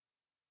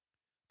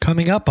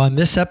coming up on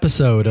this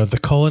episode of the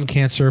Colon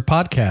Cancer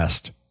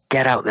Podcast.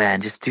 Get out there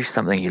and just do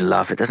something you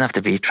love. It doesn't have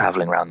to be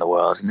traveling around the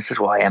world. And this is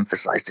why I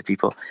emphasize to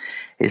people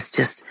is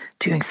just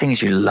doing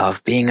things you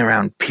love, being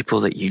around people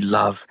that you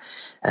love.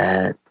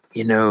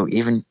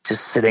 Even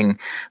just sitting.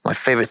 My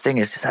favorite thing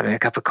is just having a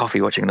cup of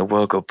coffee, watching the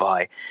world go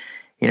by.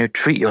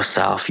 Treat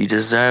yourself. You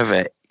deserve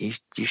it.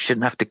 You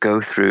shouldn't have to go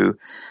through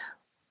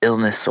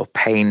illness or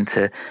pain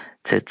to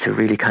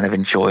really kind of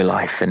enjoy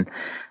life, and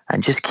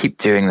just keep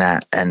doing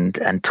that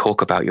and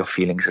talk about your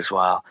feelings as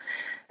well.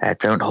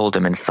 Don't hold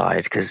them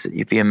inside, because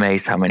you'd be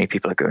amazed how many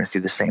people are going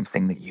through the same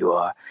thing that you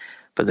are.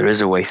 But there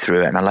is a way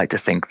through it, and I like to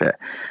think that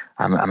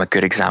I'm a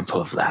good example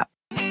of that.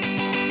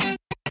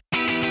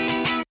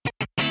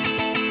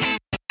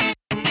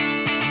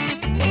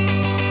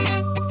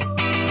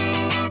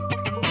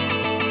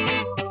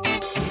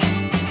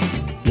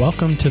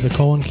 Welcome to the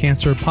Colon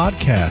Cancer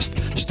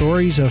Podcast,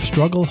 stories of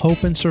struggle,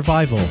 hope, and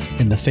survival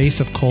in the face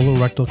of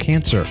colorectal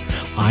cancer.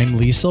 I'm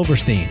Lee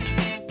Silverstein.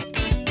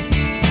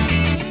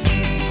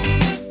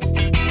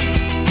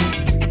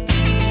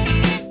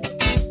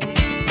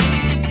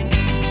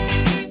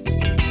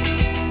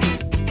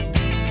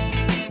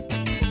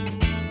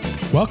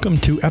 Welcome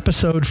to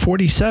episode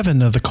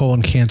 47 of the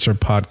Colon Cancer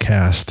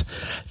Podcast.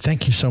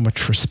 Thank you so much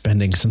for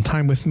spending some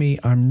time with me.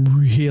 I'm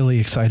really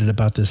excited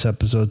about this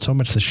episode, so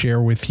much to share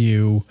with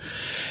you.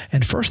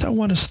 And first, I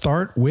want to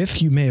start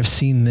with, you may have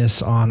seen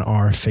this on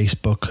our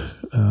Facebook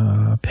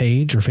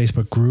page or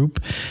Facebook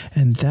group,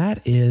 and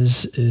that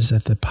is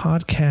that the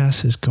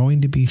podcast is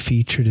going to be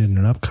featured in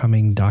an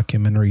upcoming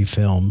documentary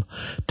film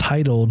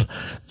titled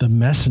The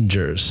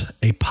Messengers,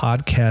 a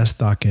podcast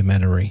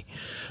documentary.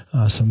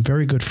 Some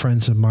very good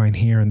friends of mine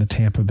here in the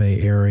Tampa Bay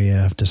area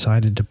have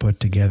decided to put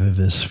together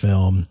this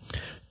film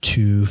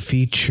to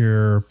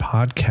feature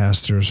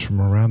podcasters from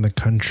around the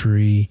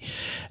country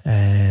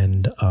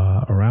and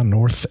around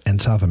North and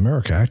South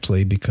America,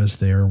 actually, because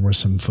there was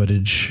some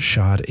footage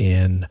shot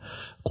in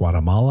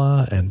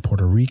Guatemala and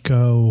Puerto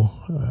Rico,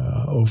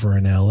 over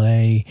in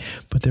LA.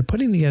 But they're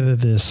putting together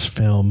this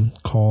film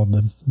called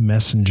The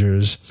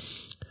Messengers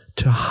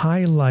to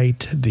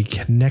highlight the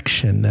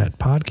connection that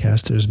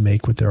podcasters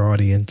make with their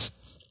audience,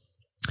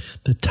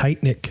 the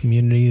tight-knit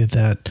community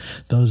that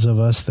those of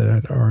us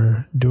that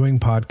are doing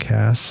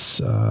podcasts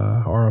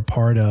are a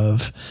part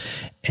of.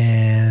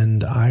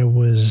 And I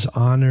was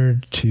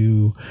honored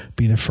to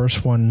be the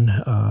first one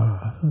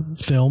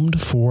filmed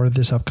for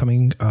this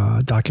upcoming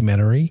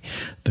documentary.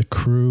 The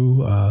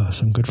crew,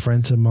 some good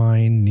friends of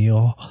mine,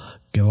 Neil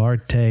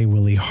Gilarte,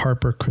 Willie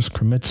Harper, Chris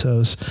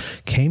Kremitzos,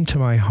 came to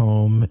my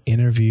home,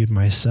 interviewed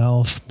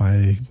myself,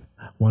 my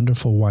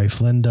wonderful wife,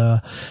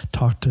 Linda,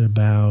 talked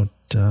about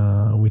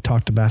how we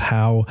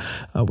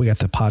got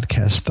the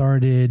podcast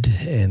started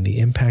and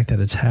the impact that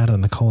it's had on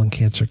the colon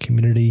cancer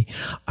community.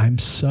 I'm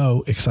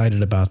so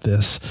excited about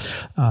this.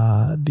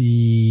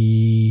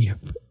 The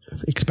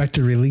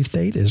expected release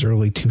date is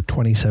early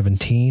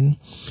 2017.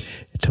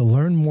 To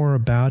learn more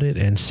about it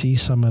and see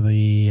some of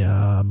the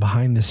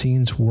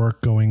behind-the-scenes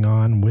work going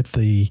on with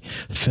the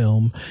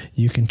film,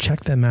 you can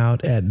check them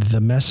out at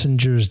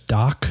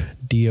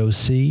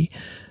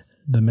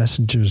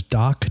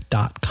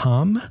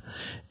themessengersdoc.com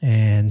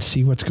and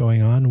see what's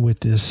going on with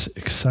this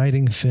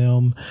exciting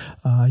film.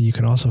 You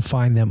can also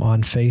find them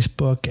on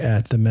Facebook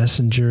at The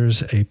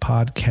Messengers, a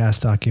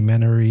podcast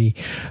documentary.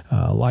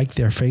 Like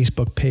their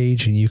Facebook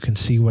page, and you can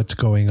see what's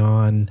going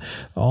on.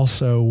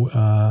 Also,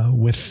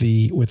 with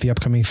the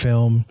upcoming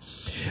film,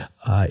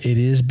 it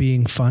is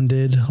being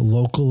funded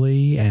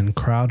locally and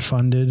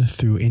crowdfunded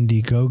through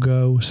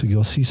Indiegogo. So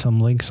you'll see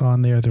some links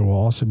on there. There will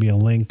also be a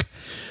link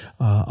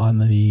on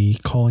the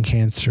Colon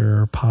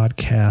Cancer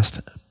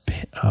Podcast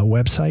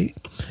website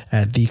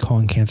at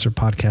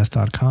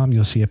thecoloncancerpodcast.com.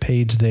 You'll see a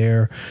page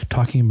there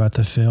talking about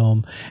the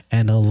film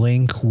and a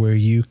link where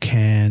you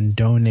can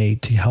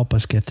donate to help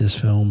us get this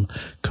film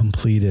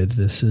completed.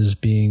 This is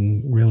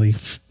being really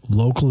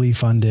locally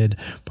funded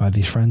by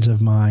these friends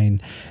of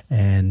mine,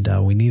 and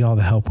we need all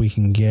the help we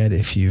can get.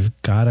 If you've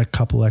got a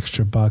couple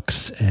extra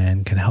bucks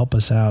and can help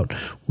us out,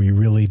 we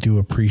really do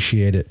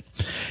appreciate it.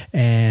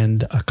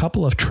 And a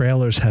couple of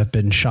trailers have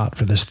been shot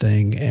for this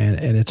thing,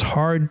 and it's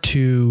hard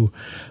to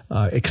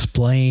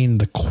explain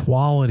the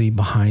quality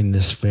behind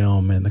this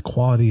film and the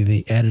quality of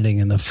the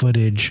editing and the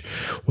footage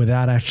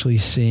without actually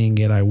seeing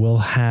it. I will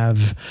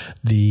have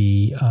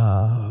the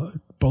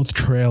both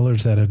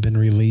trailers that have been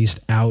released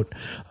out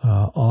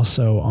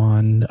also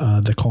on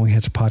the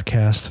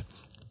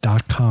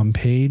coloncancerpodcast.com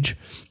page.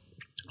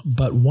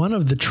 But one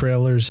of the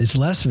trailers is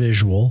less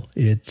visual.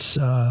 It's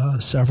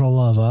several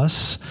of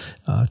us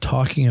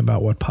talking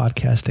about what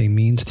podcasting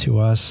means to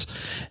us.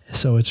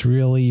 So it's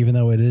really, even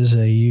though it is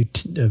a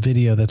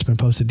video that's been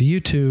posted to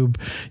YouTube,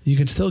 you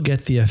can still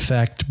get the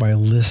effect by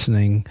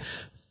listening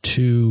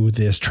to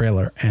this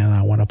trailer. And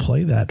I want to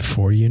play that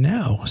for you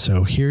now.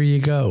 So here you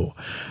go.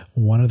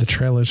 One of the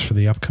trailers for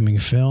the upcoming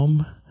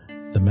film,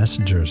 The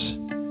Messengers.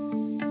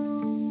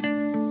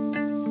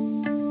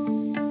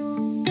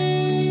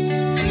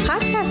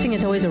 Podcasting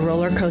has always is a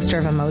roller coaster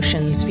of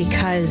emotions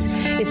because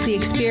it's the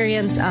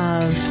experience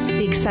of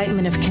the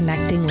excitement of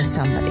connecting with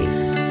somebody.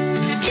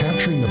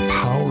 Capturing the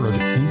power of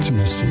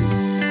intimacy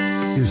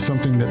is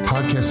something that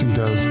podcasting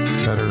does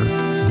better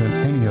than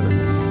any other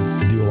medium.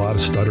 I do a lot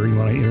of stuttering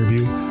when I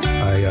interview.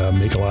 I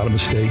make a lot of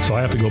mistakes, so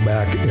I have to go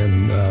back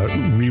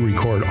and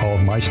re-record all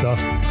of my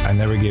stuff. I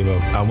never gave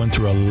up. I went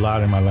through a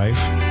lot in my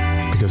life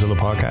because of the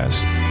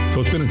podcast. So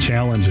it's been a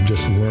challenge of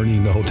just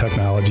learning the whole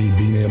technology,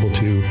 being able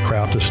to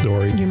craft a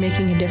story. You're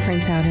making a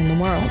difference out in the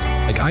world.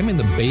 Like, I'm in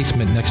the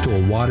basement next to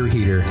a water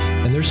heater,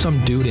 and there's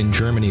some dude in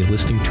Germany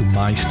listening to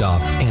my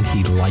stuff, and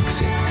he likes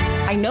it.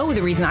 I know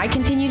the reason I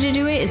continue to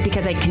do it is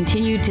because I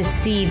continue to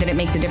see that it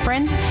makes a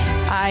difference.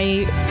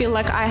 I feel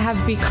like I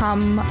have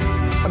become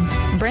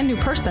a brand new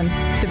person,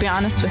 to be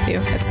honest with you.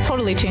 It's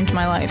totally changed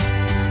my life.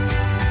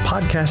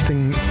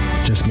 Podcasting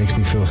just makes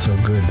me feel so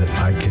good that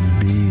I can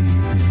be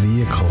the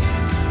vehicle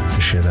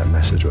to share that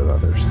message with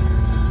others.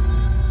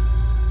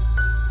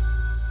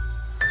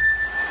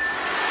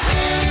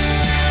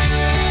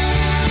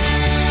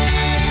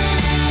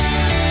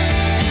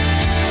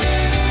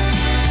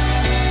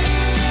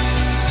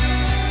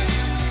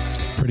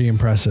 Pretty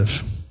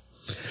impressive.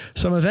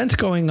 Some events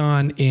going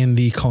on in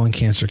the colon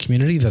cancer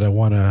community that I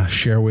want to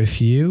share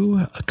with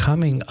you.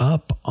 Coming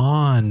up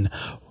on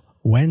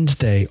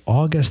Wednesday,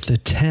 August the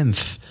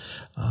 10th,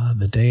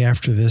 the day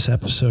after this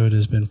episode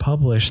has been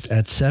published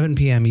at 7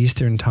 p.m.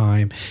 Eastern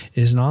Time,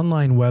 is an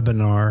online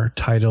webinar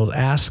titled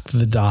Ask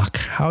the Doc,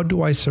 How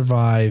Do I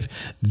Survive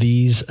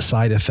These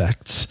Side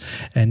Effects?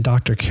 And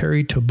Dr.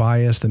 Carrie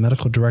Tobias, the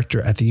medical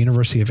director at the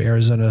University of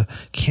Arizona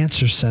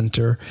Cancer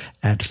Center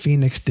at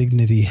Phoenix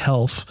Dignity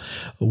Health,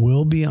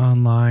 will be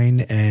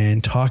online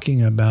and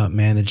talking about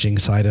managing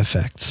side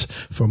effects.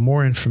 For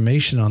more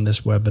information on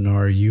this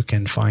webinar, you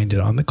can find it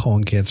on the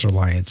Colon Cancer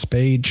Alliance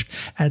page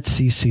at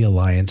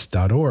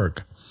ccalliance.org.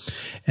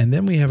 And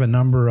then we have a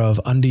number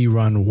of Undie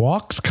Run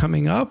walks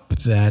coming up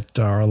that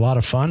are a lot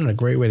of fun and a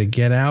great way to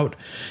get out,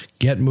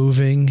 get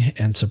moving,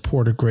 and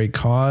support a great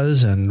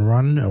cause and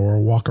run or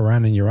walk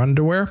around in your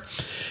underwear.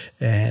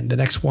 And the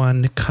next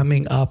one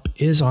coming up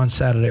is on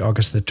Saturday,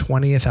 August the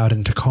 20th, out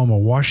in Tacoma,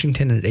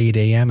 Washington at 8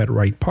 a.m. at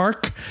Wright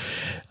Park.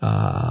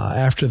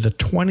 After the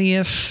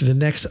 20th, the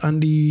next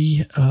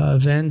Undie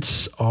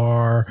events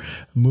are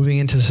moving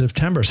into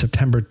September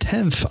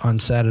 10th on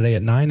Saturday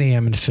at 9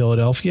 a.m. in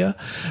Philadelphia,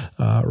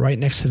 right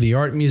next to the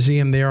Art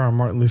Museum there on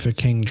Martin Luther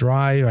King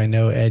Drive. I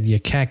know Ed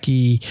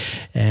Yakaki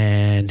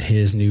and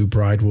his new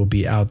bride will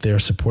be out there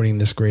supporting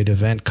this great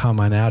event. Come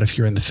on out if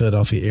you're in the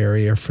Philadelphia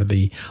area for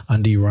the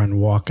Undie Run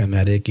Walk, and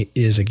that it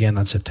is again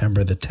on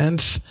September the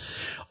 10th.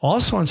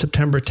 Also on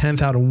September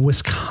 10th, out in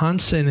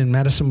Wisconsin, in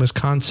Madison,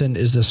 Wisconsin,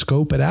 is the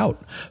Scope It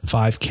Out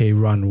 5K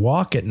Run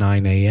Walk at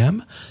 9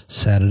 a.m.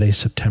 Saturday,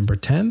 September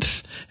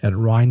 10th at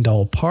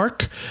Rindall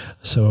Park.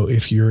 So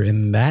if you're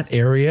in that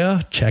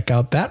area, check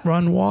out that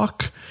run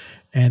walk.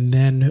 And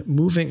then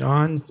moving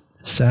on,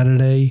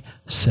 Saturday,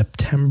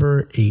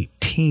 September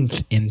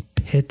 18th in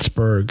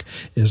Pittsburgh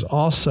is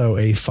also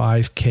a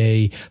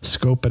 5K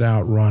Scope It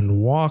Out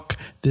Run Walk.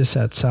 This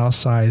at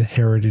Southside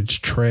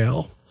Heritage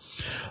Trail.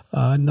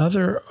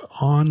 Another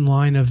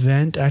online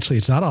event, actually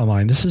it's not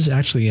online, this is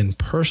actually in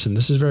person.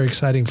 This is very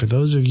exciting for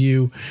those of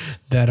you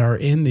that are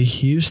in the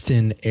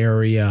Houston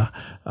area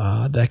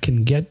that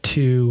can get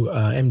to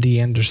MD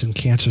Anderson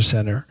Cancer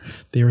Center.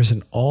 There is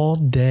an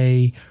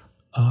all-day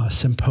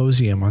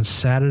symposium on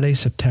Saturday,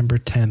 September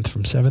 10th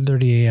from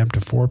 7:30 a.m.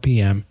 to 4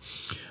 p.m.,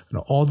 an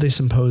all-day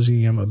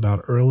symposium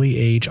about early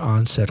age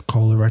onset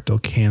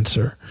colorectal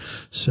cancer.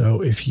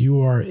 So if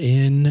you are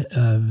in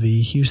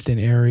the Houston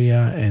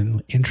area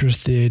and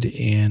interested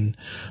in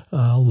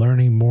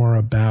learning more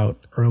about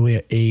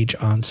early age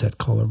onset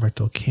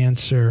colorectal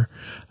cancer,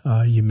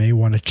 you may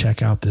want to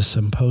check out this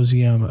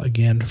symposium.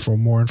 Again, for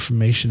more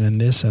information on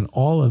this and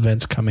all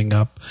events coming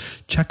up,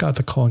 check out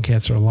the Colon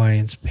Cancer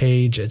Alliance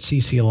page at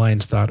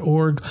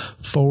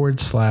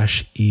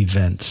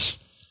ccalliance.org/events.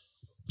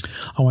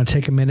 I want to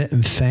take a minute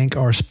and thank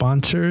our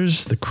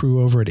sponsors, the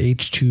crew over at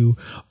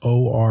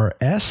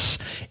H2ORS.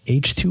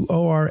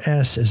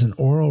 H2ORS is an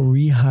oral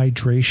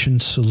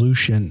rehydration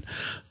solution,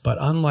 but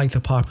unlike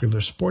the popular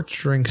sports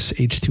drinks,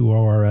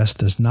 H2ORS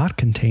does not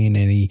contain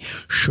any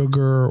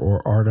sugar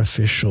or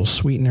artificial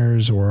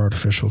sweeteners or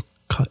artificial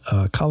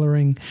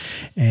coloring,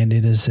 and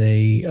it is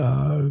a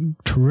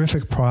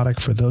terrific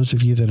product for those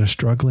of you that are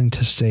struggling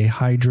to stay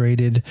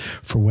hydrated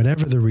for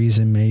whatever the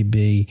reason may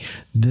be.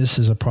 This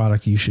is a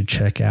product you should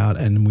check out,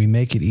 and we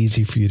make it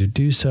easy for you to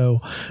do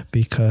so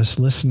because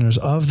listeners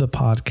of the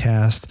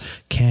podcast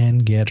can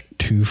get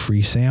 2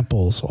 free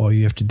samples. All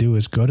you have to do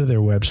is go to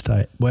their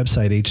website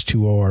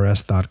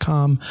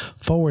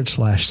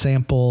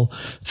h2ors.com/sample,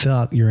 fill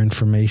out your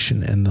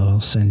information, and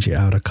they'll send you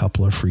out a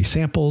couple of free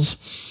samples.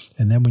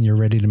 And then when you're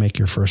ready to make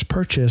your first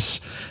purchase,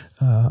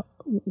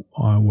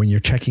 when you're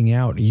checking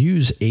out,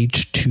 use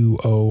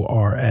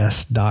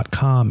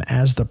h2ors.com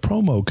as the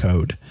promo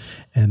code,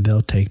 and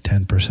they'll take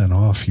 10%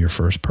 off your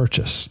first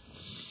purchase.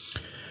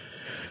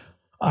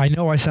 I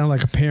know I sound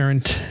like a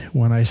parent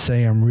when I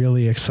say I'm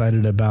really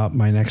excited about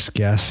my next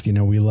guest. You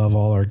know, we love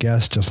all our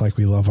guests just like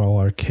we love all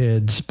our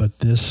kids, but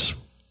this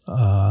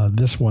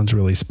one's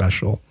really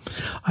special.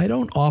 I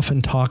don't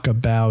often talk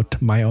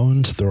about my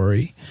own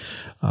story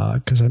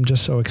because I'm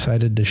just so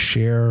excited to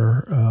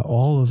share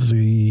all of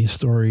the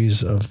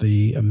stories of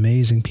the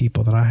amazing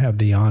people that I have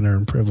the honor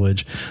and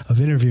privilege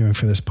of interviewing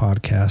for this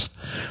podcast.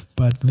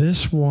 But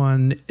this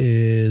one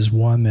is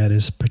one that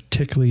is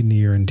particularly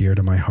near and dear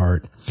to my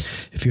heart.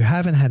 If you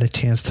haven't had a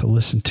chance to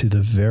listen to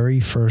the very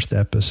first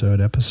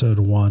episode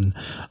 1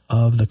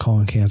 of the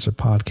Colon Cancer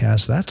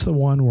Podcast, that's the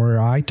one where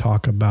I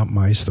talk about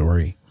my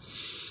story.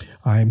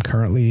 I am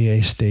currently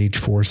a stage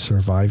 4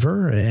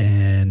 survivor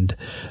and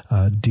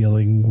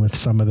dealing with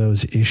some of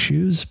those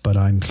issues, but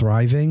I'm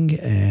thriving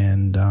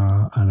and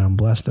I'm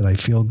blessed that I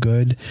feel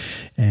good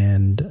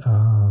and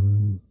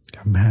I'm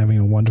having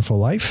a wonderful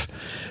life.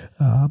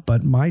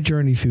 But my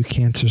journey through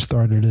cancer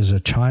started as a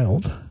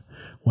child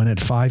when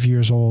at 5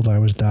 years old I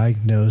was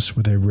diagnosed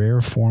with a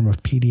rare form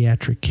of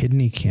pediatric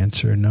kidney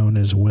cancer known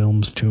as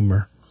Wilms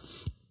tumor.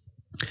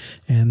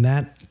 And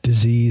that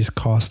disease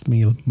cost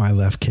me my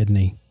left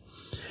kidney.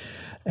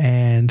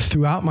 And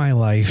throughout my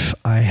life,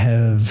 I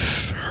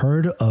have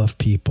heard of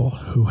people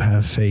who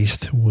have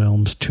faced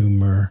Wilms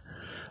tumor,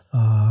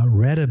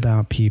 read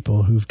about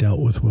people who've dealt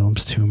with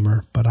Wilms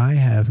tumor, but I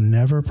have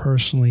never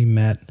personally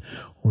met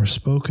or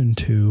spoken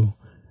to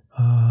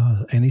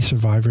any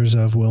survivors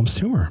of Wilms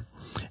tumor.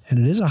 And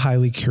it is a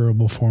highly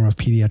curable form of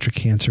pediatric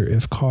cancer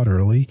if caught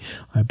early.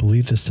 I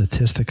believe the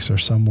statistics are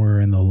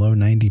somewhere in the low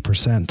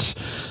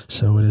 90%.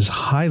 So it is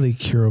highly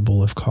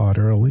curable if caught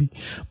early.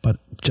 But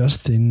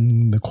just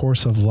in the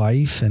course of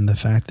life and the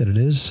fact that it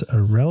is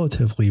a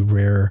relatively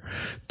rare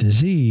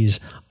disease,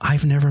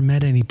 I've never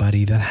met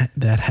anybody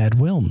that had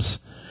Wilms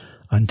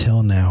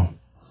until now.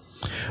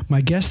 My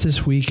guest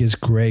this week is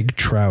Greg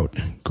Trout.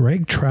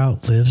 Greg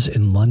Trout lives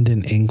in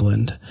London,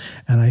 England,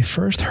 and I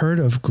first heard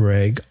of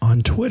Greg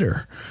on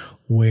Twitter,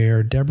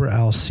 where Deborah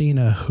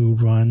Alsina, who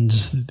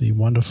runs the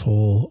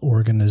wonderful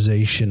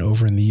organization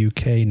over in the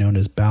UK known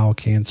as Bowel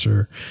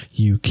Cancer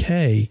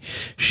UK,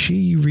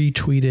 she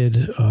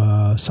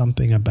retweeted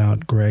something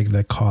about Greg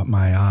that caught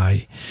my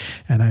eye.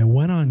 And I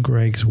went on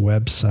Greg's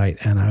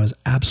website and I was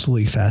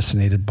absolutely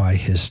fascinated by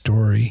his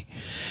story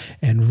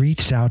and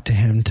reached out to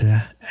him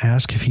to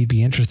ask if he'd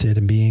be interested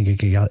in being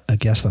a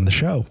guest on the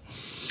show.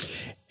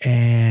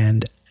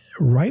 And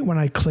right when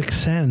I clicked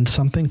send,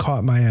 something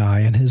caught my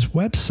eye on his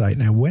website,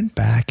 and I went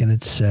back and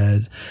it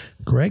said,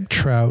 Greg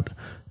Trout,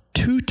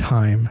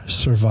 2-time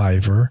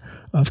survivor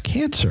of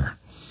cancer.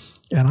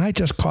 And I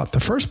just caught the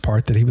first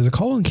part that he was a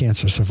colon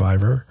cancer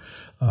survivor.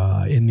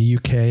 In the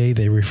UK,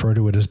 they refer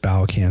to it as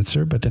bowel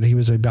cancer, but that he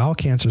was a bowel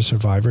cancer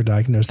survivor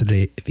diagnosed at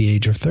the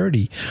age of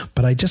 30.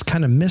 But I just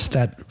kind of missed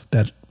that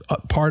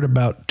part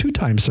about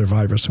 2-time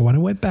survivor. So when I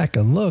went back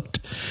and looked,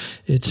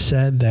 it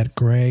said that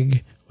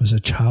Greg was a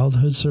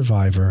childhood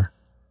survivor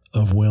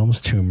of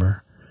Wilms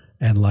tumor.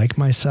 And like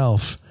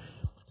myself,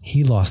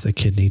 he lost a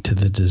kidney to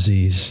the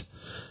disease.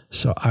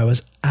 So I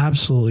was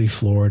absolutely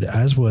floored,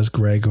 as was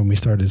Greg when we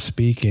started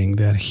speaking,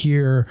 that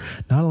here,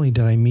 not only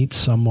did I meet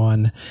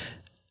someone,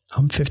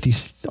 I'm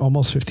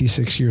almost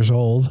 56 years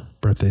old.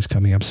 Birthday's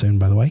coming up soon,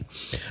 by the way.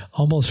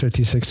 Almost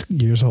 56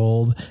 years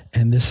old.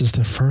 And this is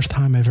the first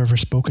time I've ever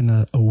spoken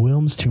to a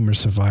Wilms tumor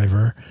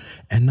survivor.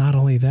 And not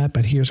only that,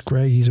 but here's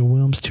Greg. He's a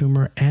Wilms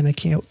tumor and a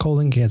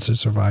colon cancer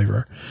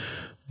survivor.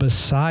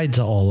 Besides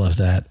all of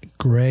that,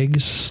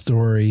 Greg's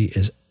story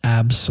is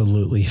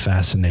absolutely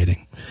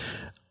fascinating.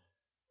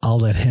 I'll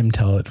let him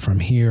tell it from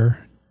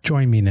here.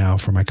 Join me now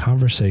for my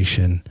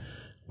conversation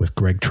with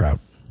Greg Trout.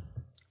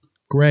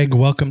 Greg,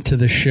 welcome to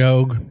the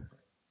show.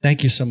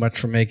 Thank you so much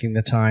for making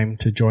the time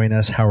to join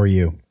us. How are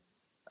you?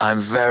 I'm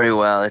very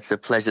well. It's a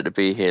pleasure to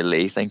be here,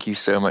 Lee. Thank you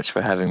so much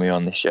for having me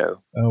on the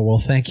show. Oh, well,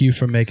 thank you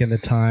for making the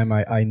time.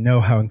 I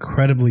know how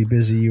incredibly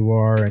busy you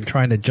are, and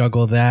trying to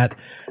juggle that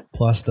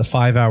plus the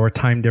 5-hour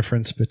time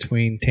difference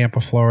between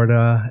Tampa,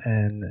 Florida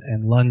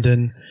and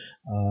London.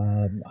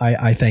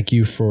 I thank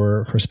you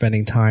for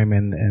spending time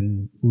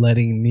and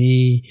letting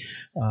me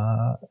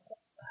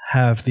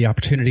have the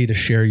opportunity to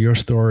share your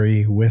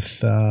story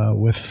with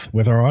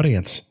our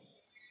audience.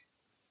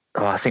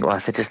 Oh, I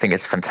just think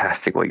it's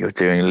fantastic what you're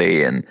doing,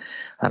 Lee, and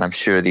I'm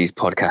sure these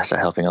podcasts are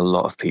helping a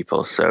lot of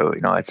people. So,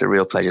 it's a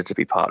real pleasure to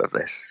be part of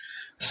this.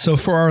 So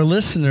for our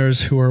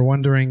listeners who are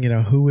wondering,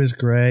 who is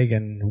Greg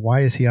and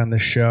why is he on the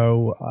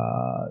show?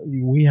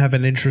 We have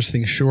an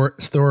interesting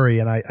short story,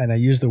 and I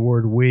use the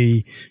word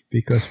we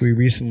because we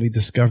recently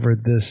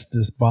discovered this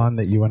bond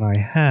that you and I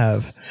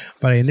have.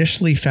 But I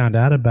initially found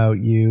out about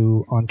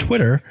you on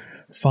Twitter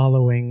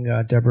following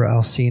Deborah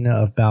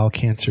Alsina of Bowel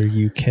Cancer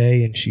UK,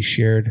 and she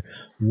shared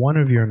one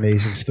of your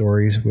amazing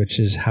stories, which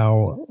is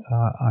how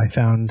I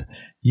found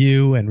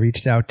you and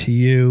reached out to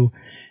you.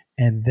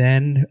 And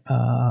then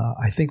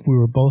I think we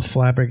were both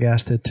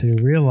flabbergasted to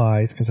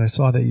realize, because I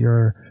saw that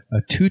you're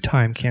a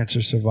 2-time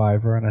cancer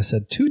survivor, and I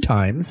said, 2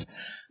 times?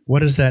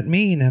 What does that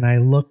mean? And I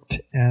looked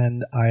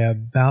and I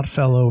about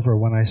fell over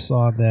when I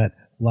saw that,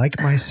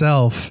 like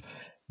myself,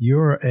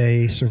 You're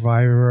a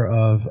survivor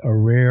of a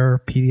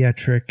rare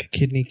pediatric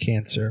kidney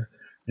cancer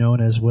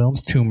known as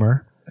Wilms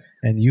tumor,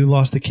 and you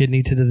lost a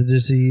kidney to the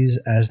disease,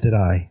 as did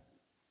I.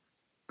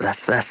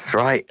 That's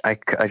right. I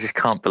just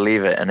can't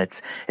believe it. And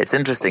it's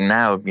interesting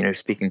now,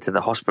 speaking to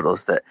the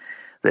hospitals that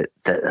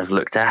have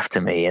looked after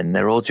me, and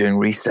they're all doing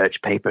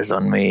research papers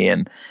on me.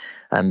 And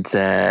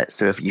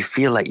so if you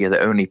feel like you're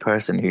the only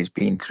person who's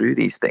been through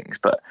these things,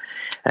 but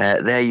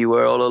there you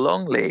were all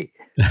along, Lee.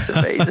 It's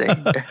amazing.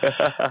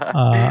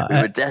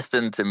 We were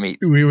destined to meet.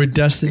 We were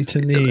destined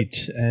to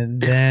meet. And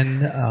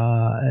then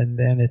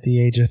at the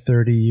age of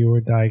 30, you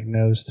were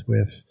diagnosed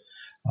with,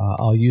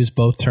 I'll use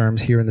both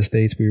terms. Here in the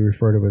States, we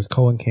refer to it as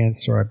colon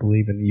cancer. I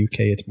believe in the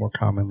UK, it's more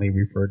commonly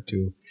referred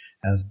to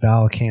as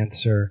bowel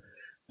cancer.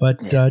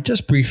 But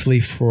just briefly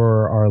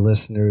for our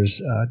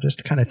listeners, just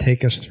to kind of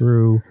take us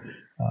through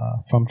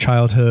from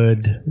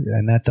childhood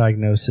and that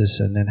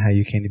diagnosis, and then how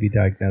you came to be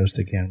diagnosed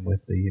again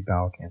with the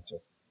bowel cancer.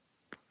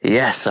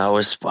 Yes, I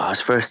was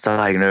first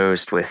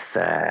diagnosed with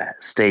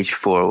stage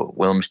 4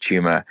 Wilms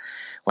tumor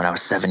when I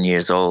was 7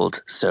 years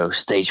old. So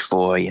stage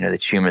 4, the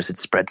tumors had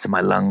spread to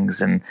my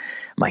lungs and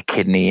my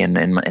kidney and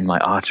in my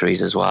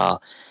arteries as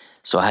well.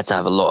 So I had to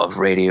have a lot of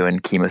radio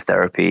and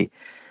chemotherapy,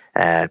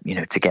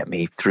 to get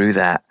me through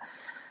that.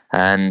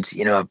 And,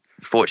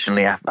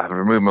 fortunately, I've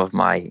removed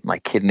my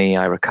kidney.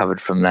 I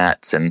recovered from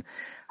that and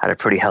had a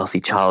pretty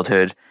healthy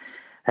childhood.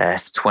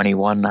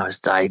 21, I was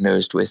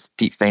diagnosed with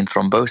deep vein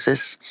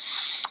thrombosis.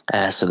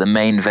 So the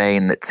main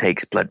vein that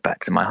takes blood back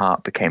to my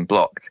heart became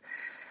blocked.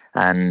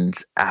 And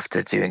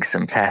after doing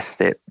some tests,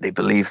 they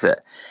believe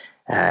that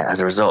as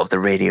a result of the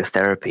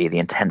radiotherapy, the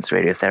intense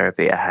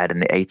radiotherapy I had in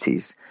the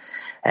 80s,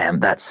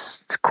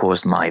 that's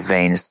caused my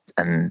veins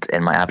and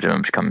in my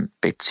abdomen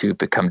to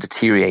become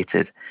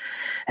deteriorated.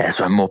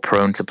 So I'm more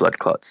prone to blood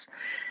clots.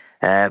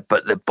 But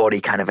the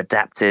body kind of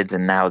adapted,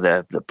 and now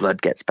the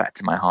blood gets back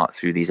to my heart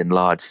through these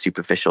enlarged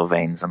superficial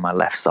veins on my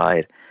left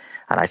side.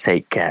 And I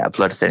take a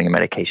blood thinning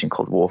medication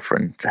called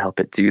warfarin to help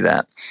it do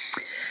that.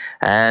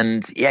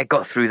 And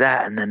got through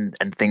that,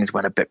 and things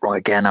went a bit wrong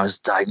again. I was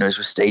diagnosed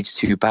with stage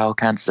 2 bowel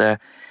cancer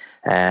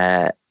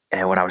when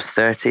I was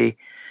 30,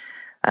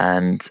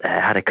 and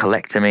had a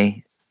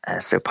colectomy,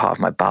 so part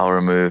of my bowel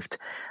removed,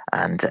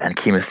 and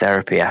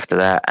chemotherapy after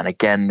that. And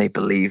again, they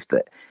believed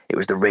that it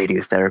was the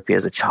radiotherapy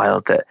as a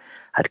child that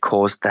had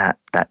caused that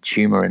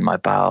tumor in my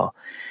bowel,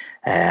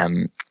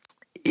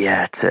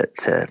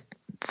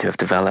 to have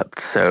developed.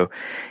 So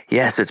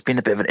it's been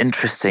a bit of an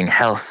interesting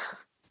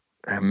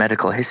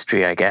medical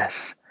history, I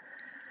guess.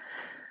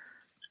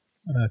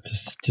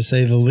 To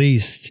say the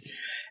least.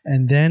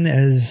 And then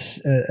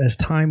as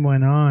time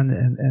went on,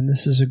 and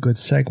this is a good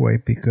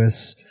segue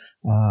because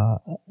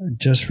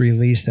just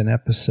released an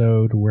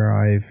episode where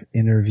I've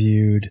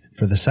interviewed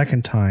for the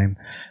second time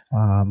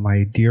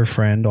my dear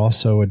friend,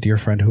 also a dear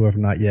friend who I've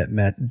not yet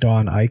met,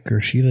 Dawn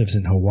Eicher. She lives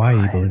in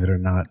Hawaii, believe it or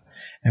not.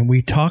 And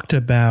we talked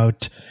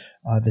about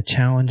the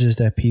challenges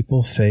that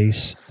people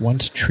face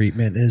once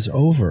treatment is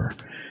over.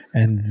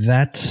 And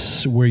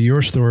that's where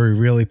your story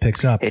really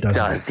picks up. It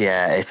does,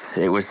 yeah.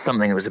 It was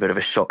something that was a bit of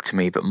a shock to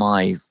me, but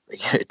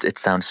it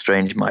sounds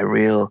strange. My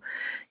real,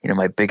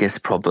 my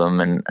biggest problem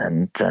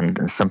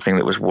and something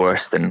that was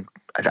worse than,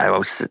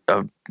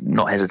 I'm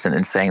not hesitant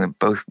in saying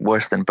that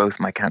worse than both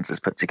my cancers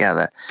put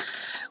together,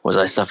 was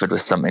I suffered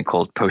with something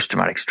called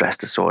post-traumatic stress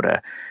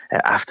disorder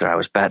after I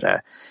was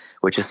better,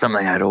 which is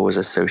something I'd always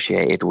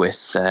associated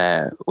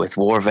with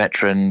war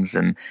veterans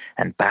and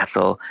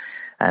battle.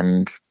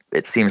 And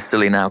it seems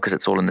silly now because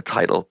it's all in the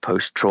title,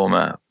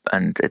 post-trauma,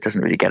 and it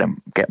doesn't really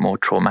get more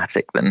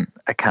traumatic than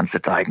a cancer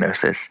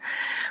diagnosis.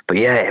 But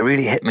it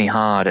really hit me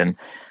hard, and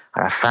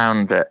I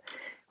found that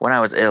when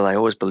I was ill, I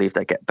always believed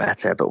I'd get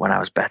better, but when I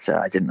was better,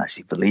 I didn't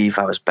actually believe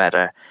I was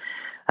better.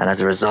 And as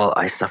a result,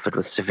 I suffered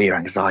with severe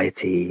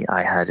anxiety.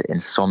 I had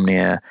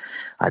insomnia.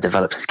 I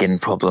developed skin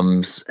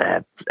problems,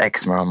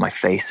 eczema on my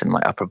face and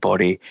my upper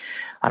body,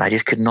 and I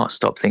just could not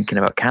stop thinking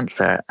about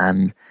cancer.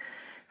 And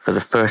for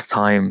the first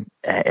time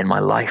in my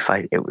life,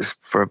 it was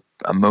for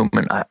a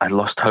moment I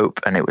lost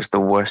hope, and it was the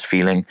worst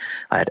feeling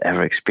I had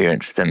ever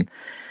experienced. And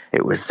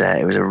it was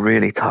a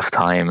really tough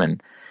time,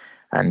 and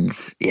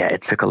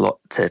it took a lot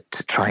to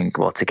try and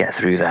to get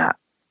through that.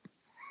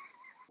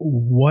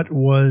 What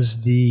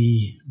was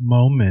the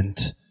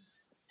moment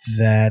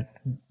that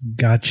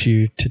got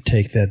you to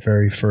take that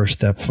very first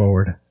step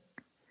forward?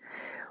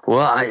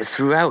 Well,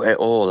 throughout it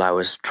all, I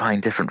was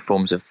trying different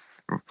forms of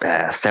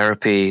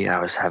therapy. I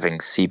was having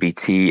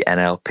CBT,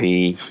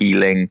 NLP,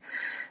 healing,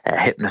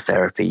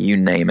 hypnotherapy, you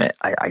name it.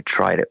 I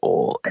tried it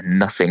all, and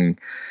nothing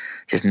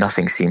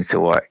seemed to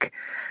work.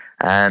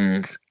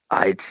 And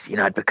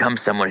I'd become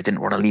someone who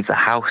didn't want to leave the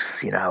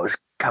house. I was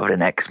covered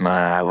in eczema.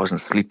 I wasn't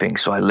sleeping,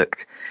 so I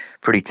looked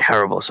pretty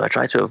terrible. So I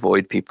tried to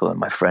avoid people and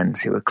my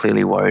friends who were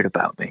clearly worried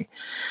about me.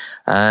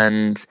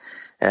 And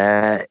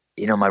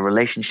my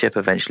relationship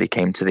eventually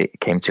came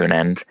to an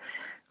end,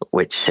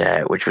 which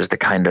was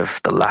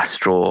the last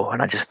straw.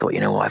 And I just thought,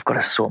 I've got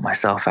to sort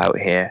myself out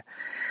here.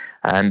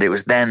 And it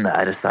was then that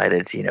I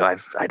decided,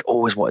 I'd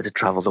always wanted to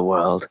travel the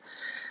world.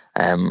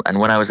 And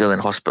when I was ill in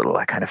hospital,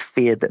 I kind of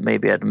feared that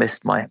maybe I'd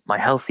missed my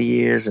healthy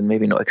years and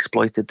maybe not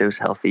exploited those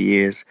healthy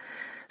years.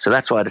 So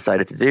that's what I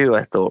decided to do.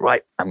 I thought,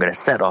 right, I'm going to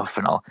set off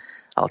and I'll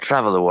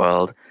travel the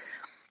world.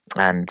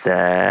 And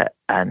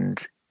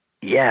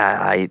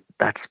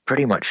that's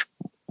pretty much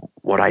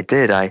what I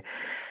did. I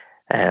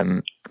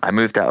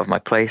moved out of my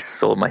place,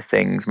 sold my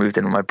things, moved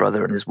in with my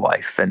brother and his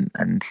wife,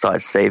 and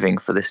started saving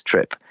for this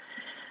trip.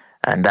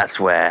 And that's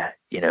where,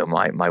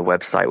 my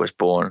website was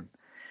born.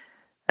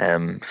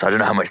 So I don't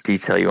know how much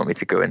detail you want me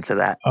to go into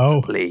that,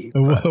 Lee.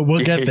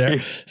 We'll get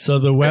there. So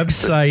the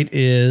website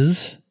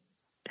is?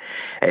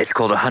 It's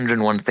called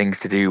 101 Things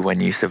to Do When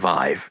You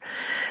Survive.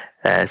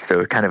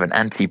 So kind of an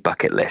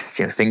anti-bucket list,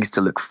 things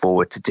to look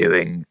forward to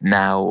doing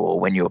now or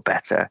when you're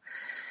better.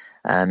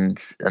 And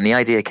the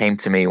idea came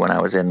to me when I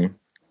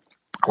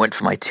went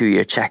for my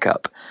 2-year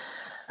checkup,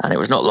 and it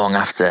was not long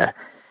after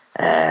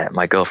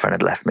my girlfriend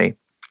had left me.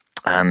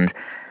 And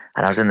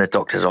I was in the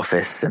doctor's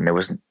office, and there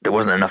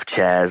wasn't enough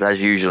chairs,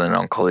 as usual in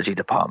an oncology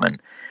department.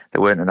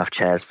 There weren't enough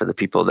chairs for the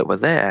people that were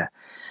there.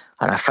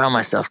 And I found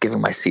myself giving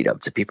my seat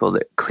up to people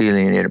that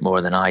clearly needed it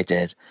more than I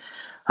did.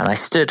 And I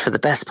stood for the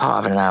best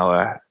part of an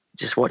hour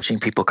just watching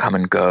people come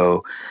and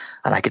go.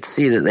 And I could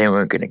see that they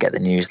weren't going to get the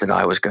news that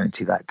I was going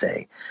to that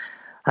day.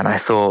 And I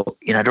thought,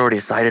 I'd already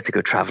decided to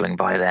go traveling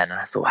by then. And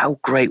I thought, how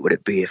great would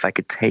it be if I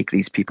could take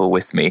these people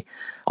with me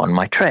on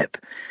my trip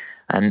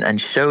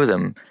and show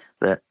them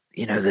that,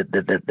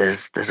 that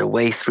there's a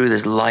way through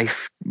this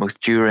life, both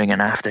during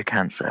and after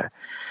cancer.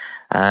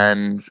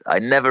 And I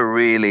never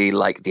really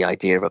liked the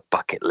idea of a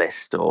bucket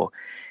list or,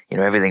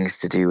 everything's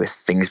to do with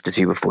things to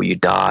do before you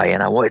die.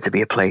 And I wanted to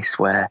be a place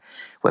where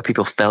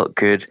people felt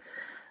good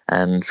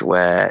and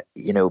where,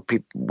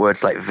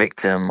 words like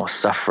victim or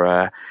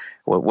sufferer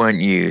weren't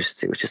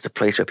used. It was just a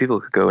place where people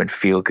could go and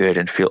feel good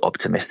and feel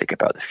optimistic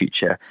about the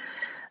future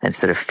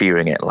instead of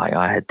fearing it like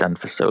I had done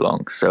for so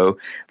long. So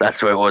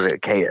that's where it was.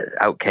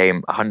 Out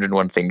came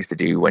 101 Things to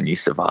Do When You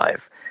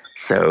Survive.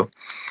 So,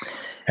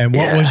 and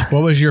what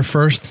was your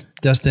first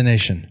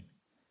destination?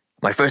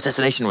 My first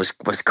destination was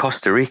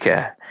Costa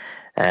Rica.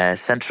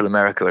 Central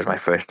America was my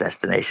first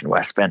destination, where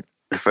I spent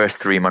the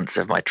first 3 months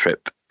of my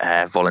trip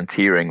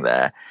volunteering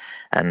there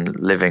and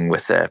living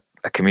with a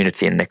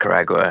community in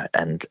Nicaragua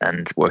and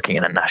working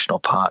in a national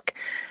park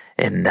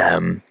in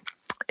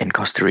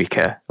Costa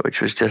Rica,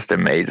 which was just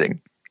amazing.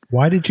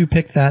 Why did you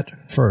pick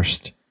that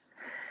first?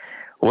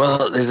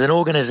 Well, there's an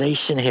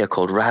organization here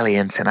called Rally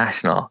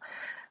International,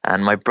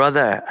 and my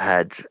brother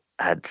had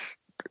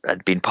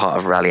been part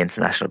of Rally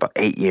International about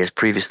 8 years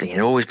previously.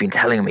 He'd always been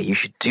telling me, you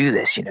should do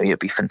this, you'd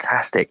be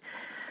fantastic.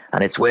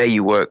 And it's where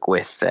you work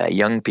with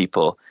young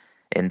people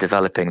in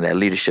developing their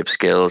leadership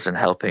skills and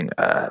helping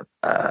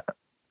an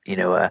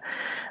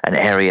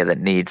area that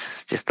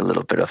needs just a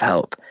little bit of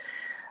help.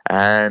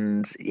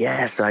 And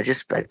so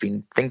I'd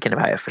been thinking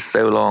about it for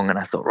so long, and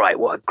I thought, right,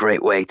 what a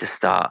great way to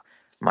start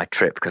my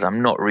trip, because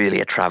I'm not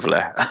really a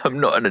traveler. I'm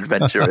not an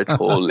adventurer at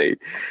all, Lee.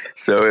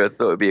 So I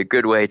thought it'd be a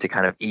good way to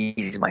kind of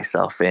ease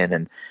myself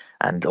in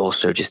and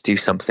also just do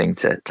something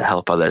to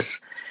help others.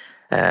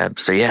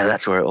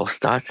 That's where it all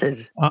started.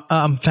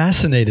 I'm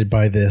fascinated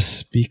by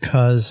this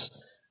because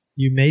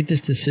you made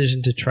this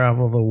decision to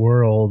travel the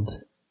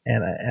world.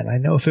 And I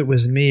know if it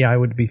was me, I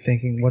would be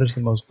thinking, what is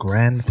the most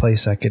grand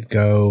place I could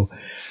go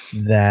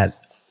that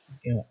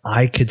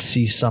I could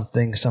see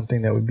something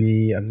that would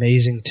be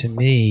amazing to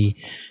me.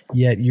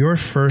 Yet your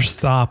first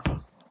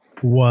stop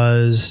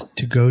was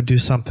to go do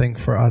something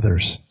for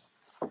others.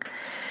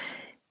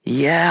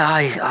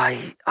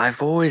 Yeah,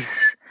 I've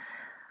always,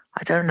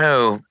 I don't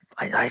know,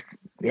 I've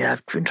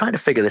been trying to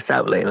figure this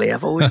out lately.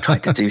 I've always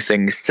tried to do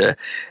things to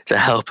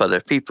help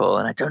other people.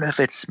 And I don't know if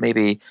it's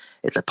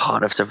a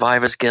part of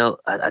survivor's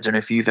guilt. I don't know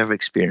if you've ever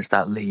experienced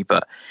that, Lee,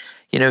 but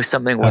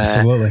something where...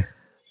 Absolutely.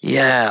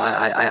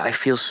 Yeah, I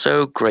feel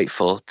so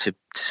grateful to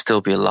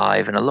still be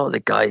alive. And a lot of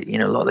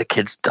the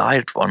kids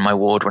died on my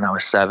ward when I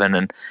was 7.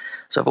 And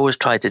so I've always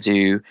tried to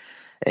do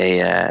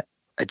a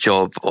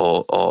job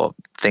or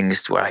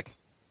things where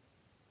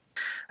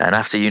and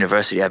after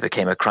university, I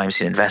became a crime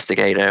scene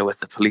investigator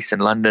with the police in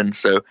London.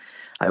 So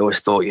I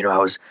always thought, I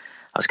was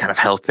kind of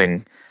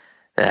helping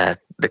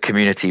the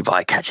community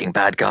by catching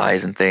bad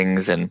guys and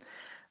things. And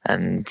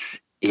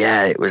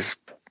it was,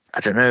 I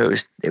don't know,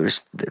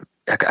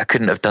 I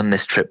couldn't have done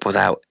this trip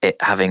without it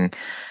having,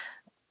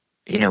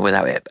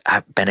 without it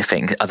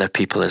benefiting other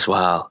people as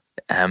well.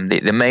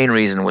 The main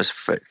reason was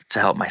to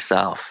help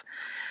myself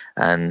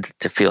and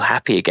to feel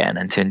happy again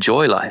and to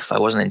enjoy life. I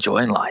wasn't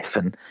enjoying life,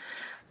 and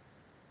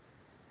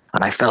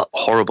I felt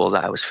horrible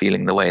that I was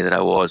feeling the way that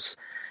I was.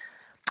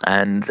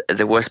 And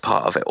the worst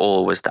part of it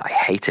all was that I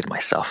hated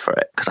myself for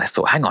it, because I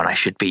thought, hang on, I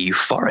should be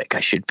euphoric.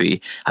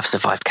 I've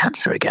survived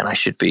cancer again.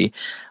 And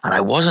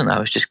I wasn't. I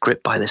was just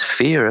gripped by this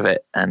fear of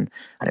it. And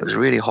it was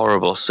really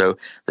horrible. So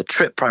the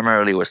trip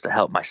primarily was to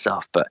help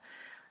myself, but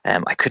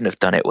I couldn't have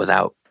done it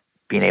without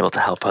being able to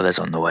help others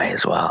on the way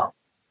as well.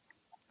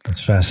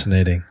 That's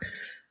fascinating.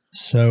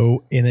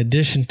 So in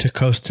addition to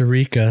Costa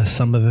Rica,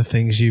 some of the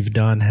things you've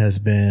done has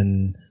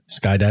been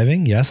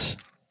skydiving, yes?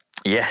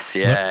 Yes,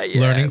 yeah.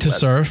 Learning to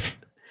surf.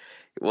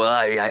 Well,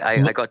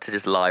 I got to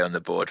just lie on the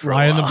board for a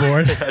while. Lie on the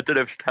board. I don't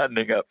know,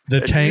 standing up.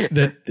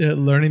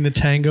 Learning the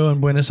tango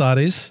in Buenos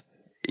Aires.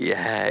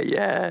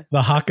 Yeah.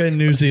 The haka in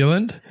New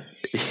Zealand.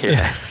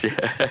 Yes,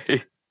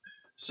 yeah.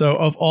 So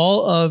of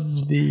all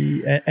of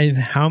the, and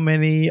how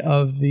many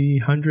of the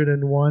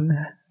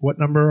 101, what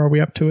number are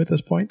we up to at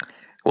this point?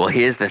 Well,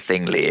 here's the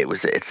thing, Lee.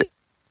 It's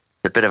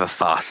a bit of a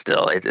farce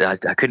still. I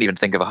couldn't even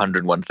think of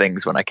 101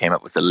 things when I came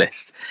up with the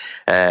list.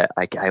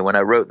 When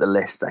I wrote the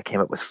list, I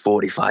came up with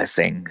 45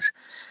 things.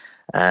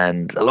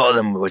 And a lot of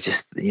them were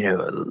just, a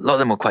lot of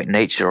them were quite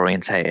nature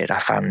orientated. I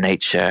found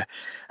nature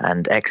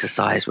and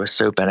exercise were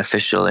so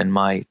beneficial during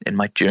my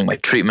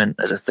treatment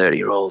as a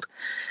 30-year-old.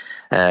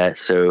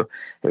 So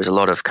there was a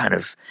lot of kind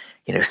of,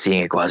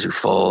 seeing Iguazu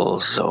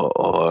Falls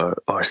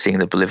or seeing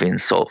the Bolivian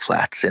salt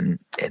flats in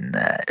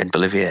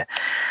Bolivia.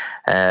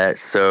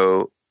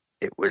 So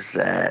it was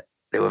there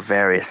were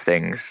various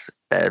things.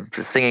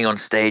 Singing on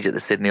stage at the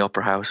Sydney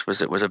Opera House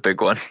was a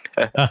big one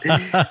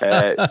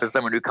for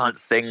someone who can't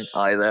sing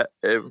either.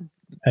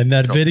 And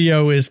that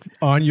video is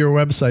on your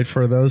website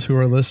for those who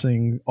are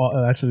listening.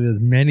 Actually, there's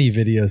many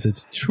videos.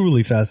 It's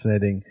truly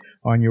fascinating.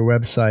 On your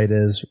website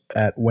is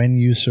at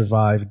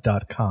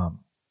whenyousurvive.com.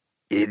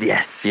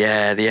 Yes,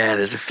 yeah.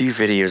 There's a few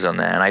videos on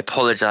there, and I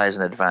apologize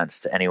in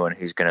advance to anyone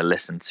who's going to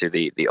listen to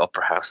the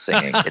Opera House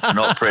singing. It's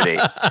not pretty.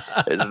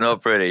 It's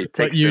not pretty.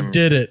 But you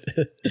did it.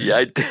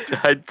 Yeah,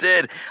 I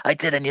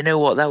did. And you know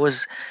what? That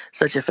was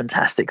such a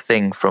fantastic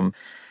thing from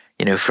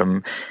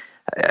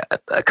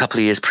a couple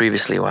of years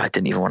previously where I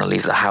didn't even want to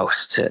leave the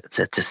house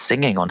to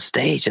singing on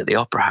stage at the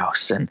Opera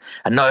House. And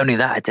not only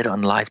that, I did it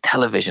on live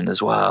television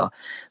as well.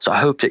 So I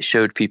hoped it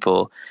showed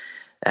people,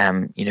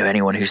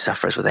 anyone who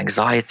suffers with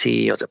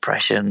anxiety or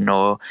depression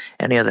or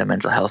any other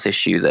mental health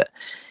issue that,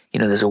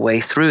 there's a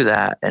way through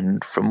that.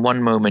 And from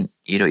one moment,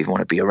 you don't even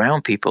want to be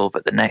around people,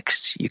 but the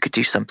next you could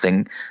do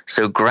something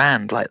so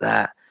grand like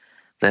that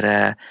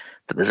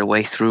there's a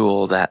way through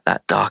all that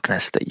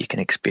darkness that you can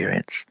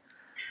experience.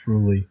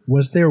 Truly.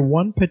 Was there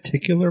one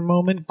particular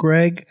moment,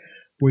 Greg,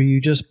 where you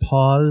just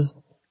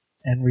paused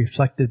and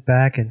reflected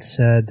back and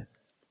said,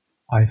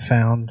 I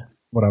found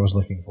what I was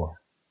looking for?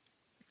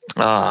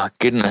 Oh,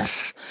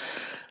 goodness.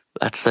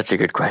 That's such a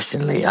good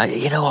question, Lee. I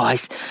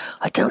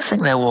don't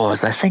think there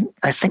was. I think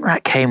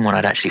that came when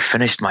I'd actually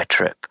finished my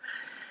trip.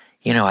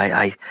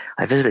 I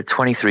visited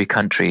 23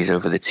 countries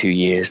over the 2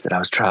 years that I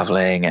was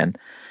traveling, and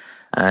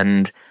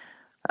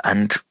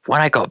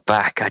when I got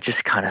back, I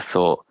just kind of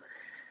thought,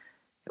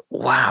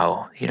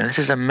 wow, this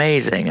is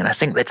amazing. And I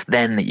think that's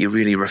then that you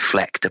really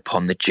reflect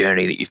upon the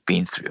journey that you've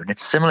been through. And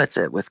it's similar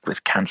to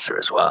with cancer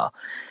as well.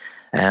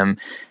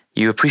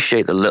 You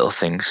appreciate the little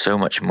things so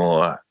much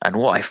more. And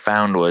what I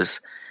found was,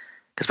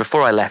 because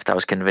before I left, I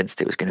was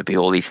convinced it was going to be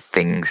all these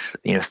things,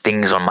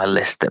 things on my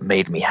list that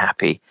made me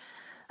happy.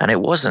 And it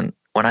wasn't.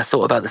 When I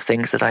thought about the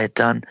things that I had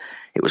done,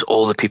 it was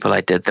all the people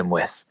I did them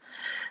with.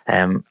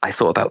 I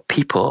thought about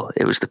people.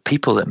 It was the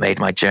people that made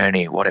my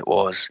journey what it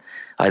was.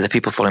 Either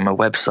people following my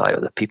website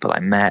or the people I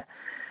met.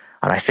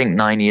 And I think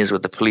 9 years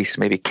with the police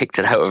maybe kicked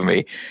it out of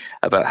me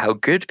about how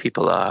good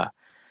people are.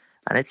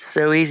 And it's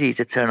so easy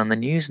to turn on the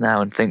news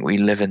now and think we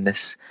live in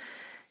this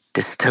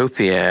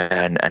dystopia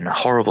and a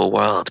horrible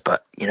world.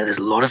 But, there's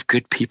a lot of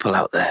good people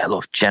out there, a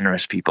lot of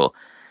generous people.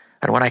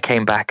 And when I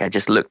came back, I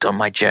just looked on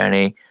my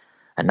journey.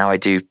 And now I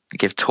do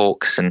give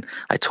talks and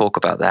I talk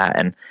about that.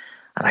 And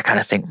I kind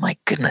of think, my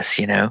goodness,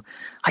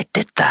 I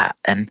did that.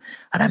 And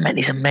I met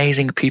these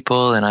amazing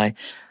people, and I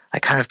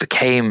kind of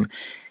became,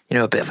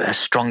 a bit of a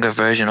stronger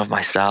version of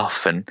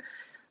myself. And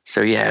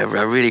so, yeah,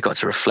 I really got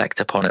to reflect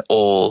upon it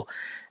all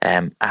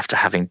after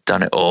having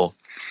done it all.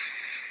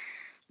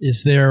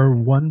 Is there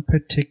one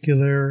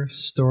particular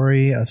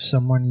story of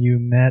someone you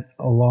met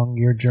along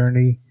your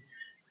journey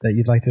that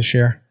you'd like to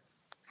share?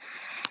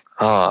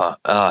 Oh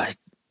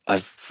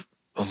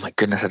my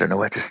goodness, I don't know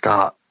where to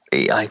start.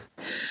 There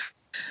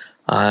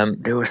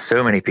were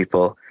so many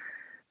people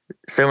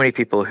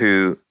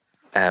who,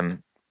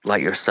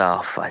 like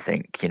yourself, I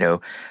think, I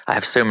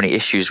have so many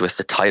issues with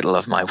the title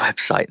of my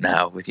website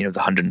now with, the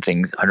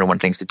 101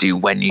 things to do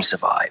when you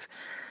survive.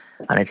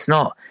 And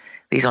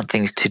these aren't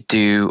things to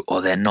do,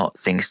 or they're not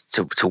things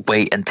to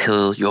wait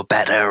until you're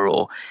better,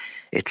 or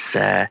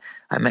I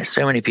met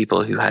so many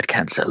people who had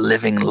cancer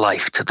living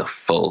life to the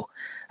full,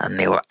 and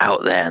they were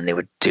out there and they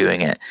were doing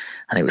it.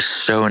 And it was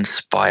so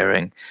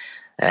inspiring.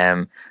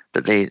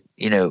 But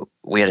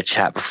we had a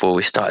chat before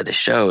we started the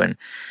show,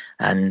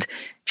 and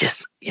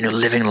just,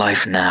 living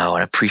life now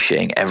and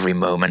appreciating every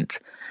moment.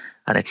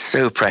 And it's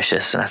so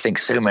precious. And I think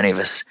so many of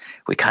us,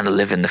 we kind of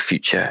live in the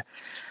future.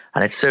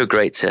 And it's so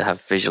great to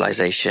have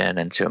visualization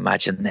and to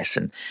imagine this.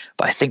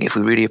 But I think if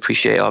we really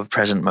appreciate our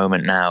present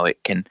moment now,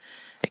 it can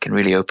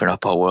really open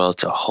up our world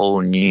to a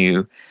whole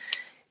new,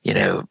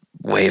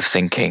 way of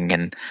thinking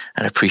and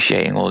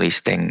appreciating all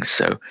these things.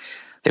 So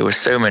there were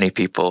so many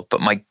people,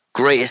 but my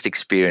greatest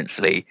experience,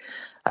 Lee,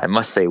 I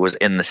must say, was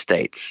in the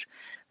States.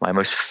 My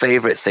most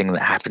favorite thing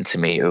that happened to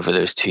me over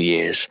those 2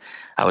 years,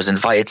 I was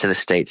invited to the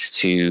States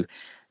to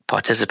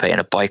participate in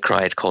a bike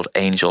ride called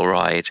Angel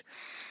Ride.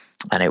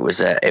 And it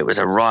was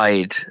a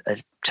ride, a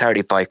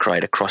charity bike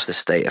ride across the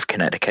state of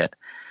Connecticut,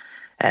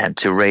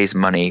 to raise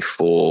money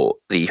for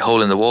the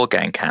Hole in the Wall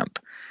Gang camp,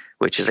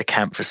 which is a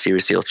camp for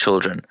seriously ill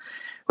children,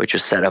 which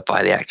was set up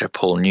by the actor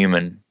Paul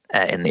Newman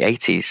in the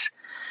 80s.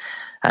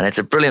 And it's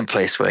a brilliant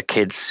place where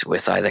kids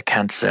with either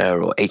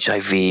cancer or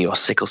HIV or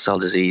sickle cell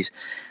disease,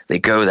 they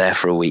go there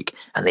for a week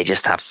and they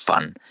just have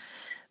fun.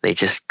 They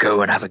just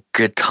go and have a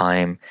good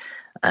time,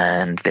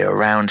 and they're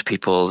around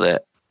people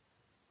that,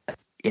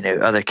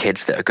 other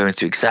kids that are going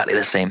through exactly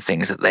the same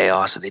things that they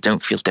are, so they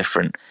don't feel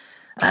different.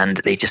 And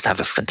they just have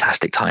a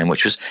fantastic time,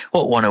 which was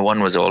what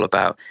 101 was all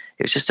about.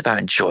 It was just about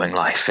enjoying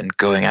life and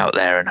going out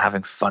there and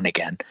having fun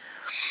again.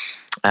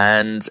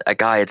 And a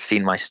guy had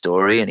seen my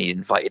story, and he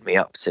invited me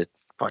up to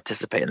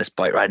participate in this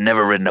bike ride. I'd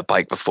never ridden a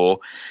bike before,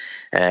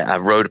 a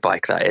road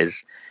bike that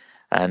is.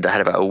 And I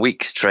had about a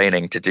week's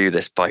training to do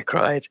this bike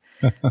ride.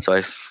 So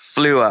I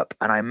flew up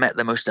and I met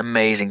the most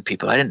amazing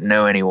people. I didn't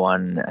know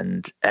anyone,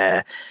 and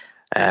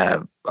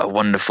a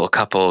wonderful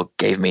couple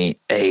gave me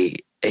a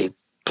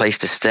place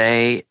to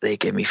stay. They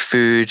gave me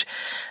food.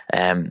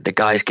 The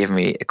guys gave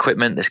me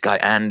equipment. This guy,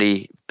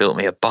 Andy, built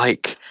me a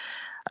bike,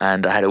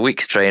 and I had a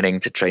week's training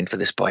to train for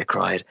this bike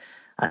ride.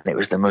 And it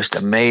was the most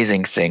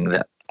amazing thing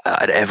that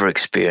I'd ever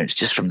experienced,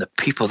 just from the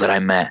people that I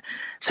met.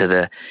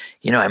 So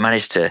I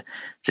managed to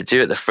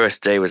do it. The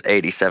first day was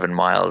 87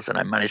 miles, and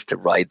I managed to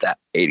ride that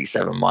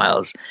 87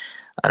 miles.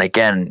 And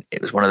again,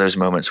 it was one of those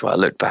moments where I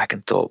looked back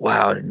and thought,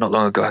 wow, not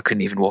long ago I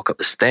couldn't even walk up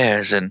the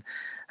stairs, and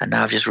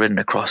now I've just ridden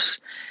across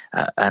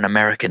an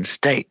American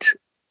state.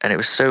 And it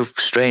was so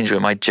strange where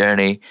my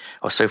journey,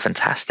 or so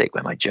fantastic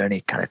where my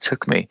journey kind of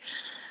took me.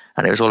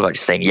 And it was all about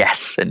just saying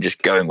yes and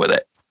just going with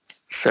it.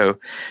 So,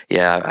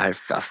 yeah, I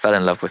fell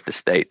in love with the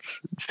States,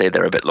 stayed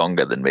there a bit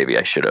longer than maybe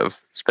I should have,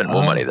 spent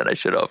more money than I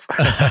should have.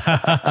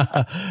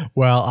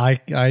 Well,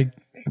 I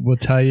will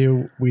tell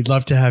you, we'd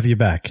love to have you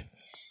back.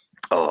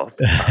 Oh,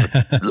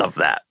 I would love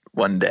that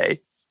one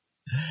day.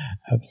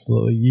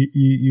 Absolutely.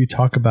 You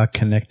talk about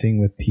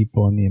connecting with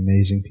people and the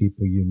amazing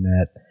people you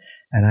met.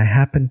 And I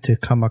happened to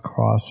come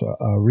across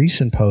a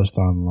recent post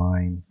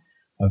online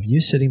of you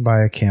sitting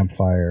by a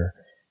campfire,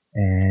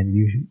 and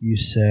you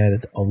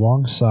said,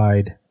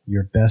 alongside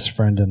your best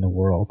friend in the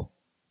world,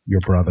 your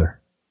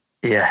brother.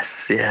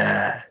 Yes,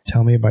 yeah.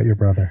 Tell me about your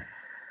brother.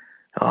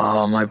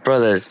 Oh, my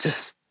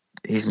brother's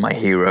he's my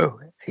hero.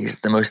 He's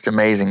the most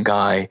amazing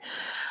guy.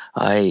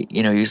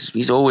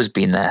 He's always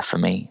been there for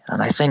me.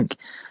 And I think,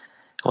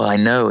 I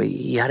know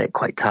he had it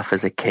quite tough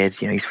as a kid.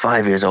 He's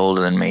 5 years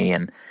older than me,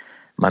 and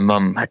my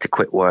mum had to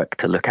quit work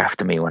to look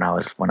after me when I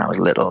was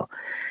little.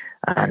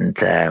 And,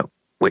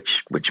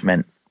 which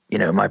meant,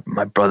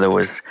 my brother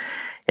was,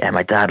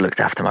 my dad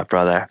looked after my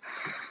brother.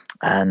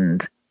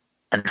 And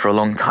for a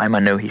long time, I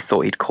know he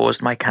thought he'd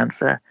caused my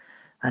cancer,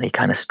 and he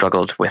kind of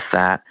struggled with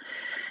that.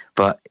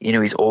 But,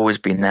 he's always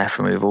been there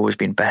for me. We've always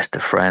been best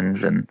of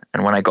friends. And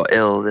when I got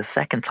ill the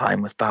second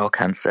time with bowel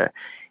cancer,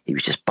 he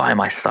was just by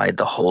my side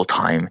the whole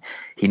time.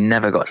 He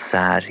never got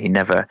sad. He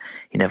never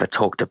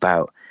talked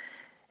about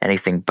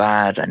anything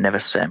bad. I never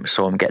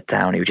saw him get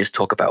down. He would just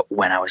talk about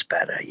when I was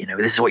better.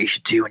 This is what you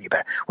should do when you're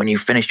better. When you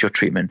finished your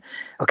treatment,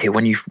 okay,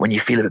 when you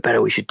feel a bit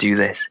better, we should do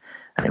this.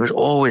 And it was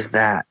always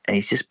that. And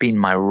he's just been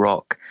my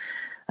rock.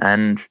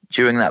 And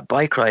during that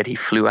bike ride, he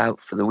flew out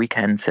for the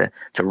weekend to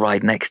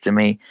ride next to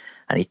me.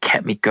 And he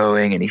kept me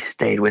going, and he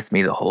stayed with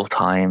me the whole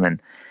time.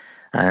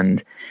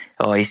 And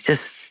he's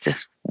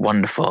just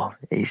wonderful.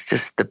 He's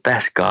just the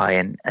best guy.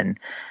 And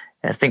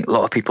I think a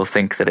lot of people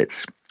think that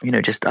it's,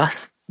 just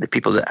us, the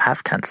people that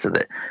have cancer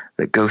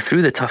that go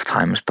through the tough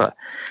times. But,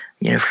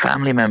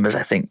 family members,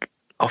 I think,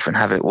 often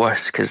have it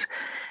worse, because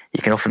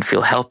you can often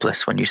feel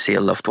helpless when you see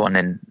a loved one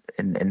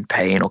in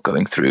pain or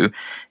going through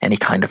any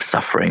kind of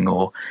suffering.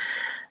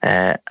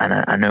 And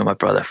I know my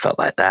brother felt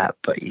like that,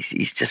 but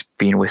he's just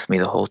been with me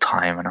the whole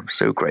time, and I'm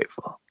so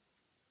grateful.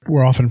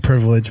 We're often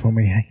privileged when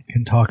we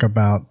can talk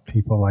about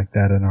people like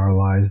that in our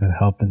lives that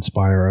help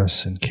inspire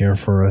us and care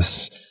for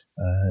us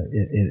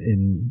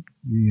in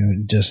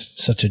just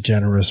such a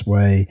generous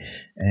way.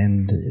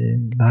 And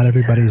not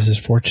everybody's as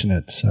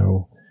fortunate,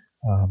 so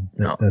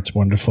that's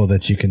wonderful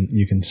that you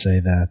can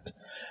say that.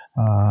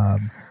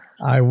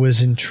 I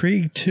was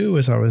intrigued too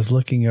as I was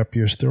looking up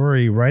your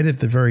story. Right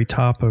at the very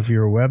top of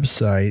your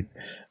website,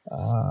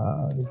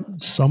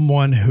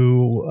 someone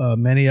who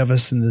many of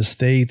us in the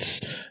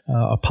States,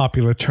 a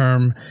popular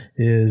term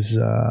is,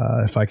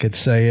 if I could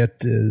say it,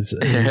 is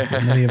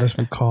many of us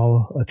would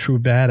call a true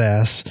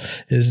badass,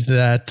 is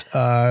that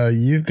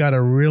you've got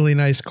a really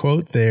nice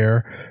quote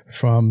there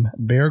from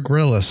Bear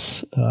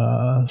Grylls,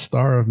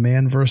 star of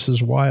Man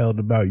vs. Wild,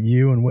 about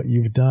you and what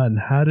you've done.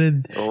 How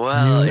did you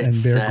and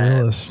Bear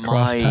Grylls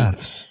cross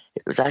paths?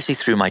 It was actually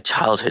through my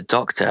childhood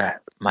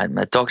doctor, my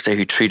doctor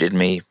who treated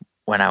me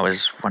when I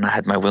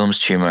had my Wilms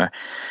tumor,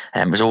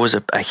 and was always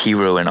a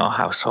hero in our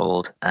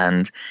household.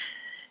 And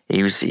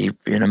he was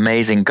an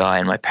amazing guy,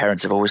 and my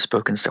parents have always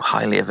spoken so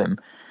highly of him.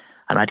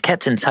 And I'd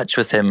kept in touch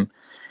with him.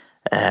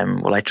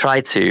 I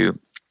tried to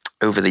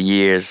over the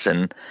years,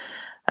 and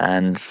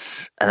And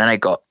then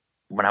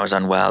when I was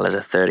unwell as a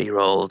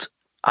 30-year-old,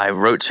 I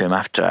wrote to him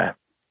after,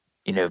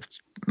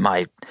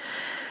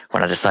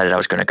 when I decided I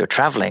was going to go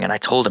traveling, and I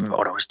told him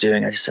what I was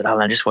doing. I just said,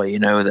 Alan, I just want you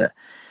to know that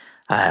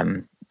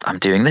I'm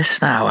doing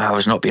this now. I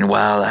was not being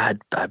well. I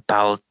had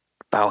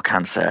bowel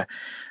cancer,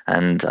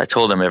 and I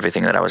told him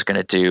everything that I was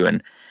going to do.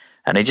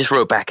 And he just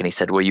wrote back and he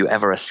said, "Were you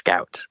ever a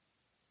scout?"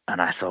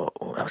 And I thought,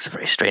 that was a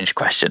very strange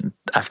question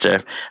after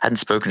I hadn't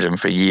spoken to him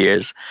for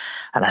years.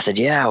 And I said,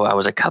 "Yeah, I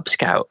was a Cub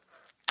Scout."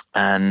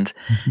 And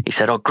he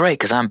said, "Oh, great,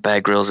 because I'm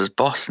Bear Grylls'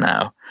 boss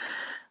now.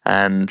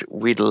 And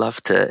we'd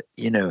love to,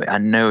 I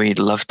know he'd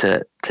love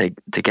to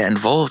get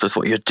involved with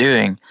what you're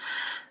doing."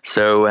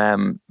 So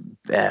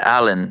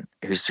Alan,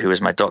 who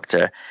was my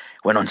doctor,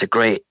 went on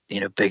to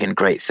big and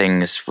great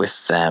things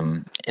with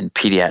in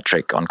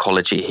pediatric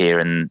oncology here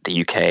in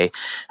the UK,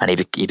 and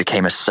he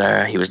became a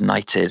Sir. He was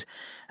knighted,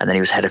 and then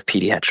he was head of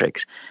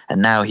pediatrics,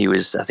 and now I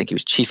think he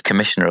was chief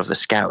commissioner of the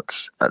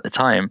Scouts at the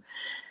time,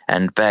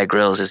 and Bear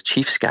Grylls is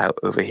chief scout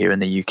over here in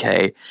the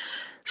UK.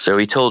 So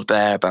he told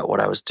Bear about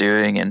what I was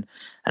doing, and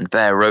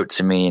Bear wrote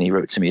to me, and he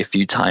wrote to me a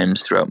few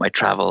times throughout my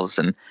travels,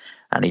 and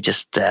he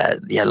just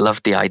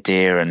loved the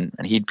idea, and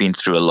he'd been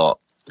through a lot,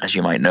 as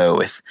you might know,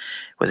 with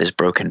his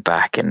broken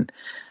back, and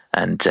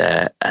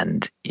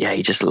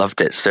he just loved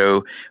it.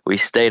 So we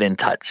stayed in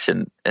touch,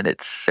 and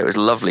it was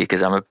lovely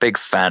because I'm a big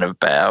fan of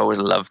Bear. I always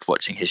loved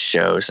watching his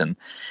shows, and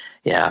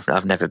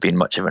I've never been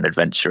much of an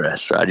adventurer,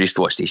 so I used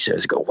to watch these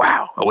shows and go,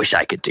 wow, I wish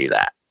I could do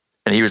that.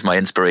 And he was my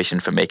inspiration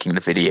for making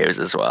the videos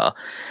as well.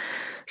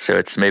 So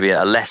it's maybe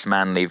a less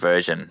manly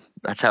version.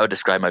 That's how I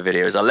describe my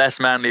videos. A less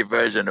manly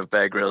version of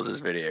Bear Grylls'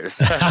 videos.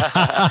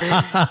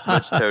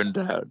 Much toned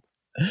down.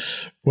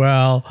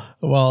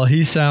 Well,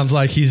 he sounds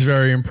like he's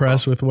very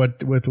impressed with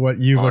what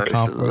you've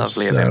accomplished. It was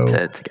lovely of him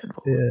to get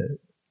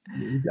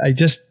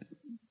involved.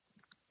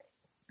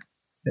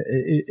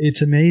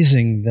 It's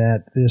amazing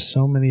that there's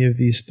so many of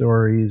these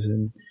stories,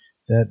 and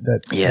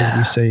that as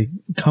we say,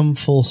 come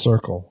full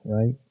circle,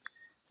 right?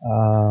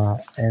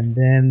 And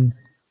then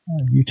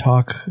you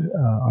talk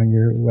on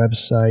your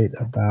website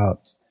about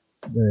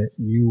that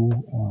you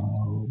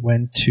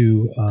went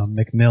to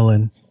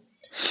Macmillan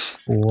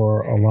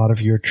for a lot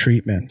of your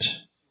treatment,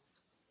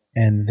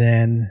 and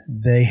then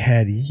they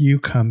had you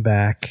come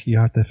back. You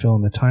have to fill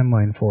in the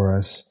timeline for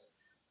us,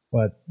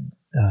 but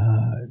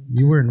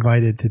you were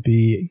invited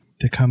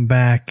to come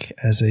back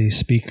as a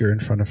speaker in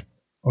front of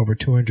over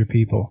 200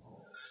 people.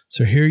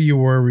 So here you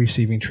were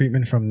receiving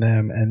treatment from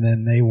them, and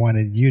then they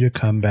wanted you to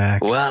come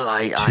back. Well,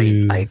 I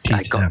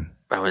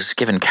was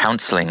given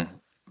counseling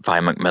by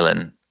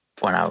Macmillan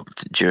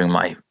during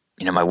my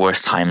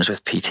worst times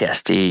with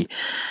PTSD,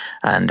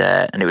 and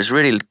it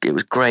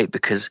was great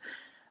because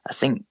I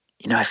think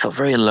I felt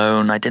very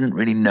alone. I didn't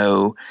really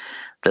know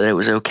that it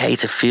was okay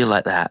to feel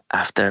like that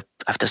after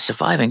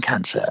surviving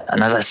cancer.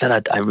 And as I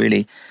said,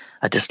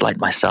 I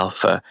disliked myself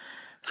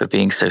for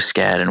being so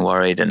scared and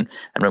worried, and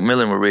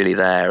Macmillan were really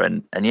there,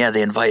 and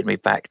they invited me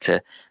back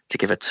to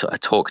give a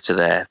talk to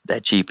their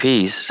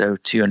GPs, so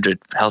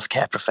 200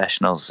 healthcare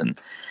professionals, and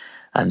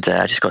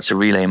I just got to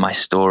relay my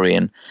story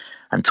and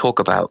talk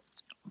about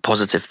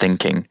positive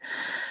thinking,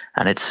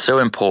 and it's so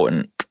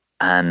important,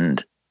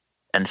 and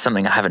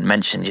something I haven't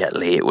mentioned yet,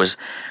 Lee.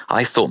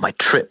 I thought my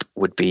trip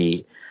would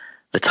be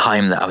the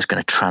time that I was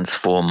going to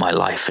transform my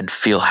life and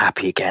feel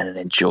happy again and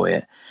enjoy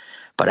it.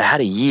 But I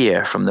had a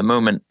year from the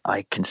moment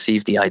I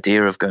conceived the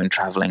idea of going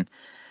traveling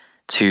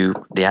to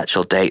the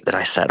actual date that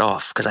I set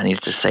off, because I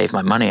needed to save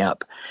my money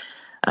up.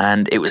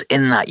 And it was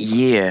in that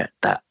year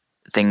that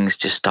things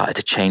just started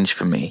to change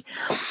for me.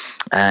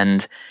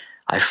 And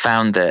I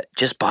found that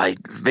just by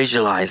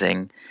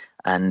visualizing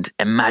and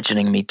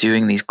imagining me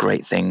doing these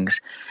great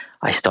things,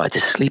 I started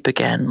to sleep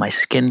again. My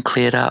skin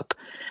cleared up.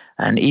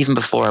 And even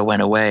before I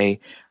went away,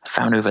 I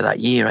found over that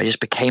year, I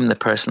just became the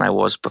person I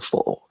was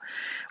before.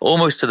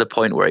 Almost to the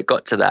point where it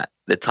got to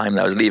the time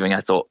that I was leaving,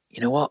 I thought,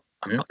 you know what?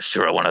 I'm not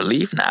sure I want to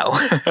leave now.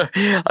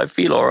 I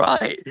feel all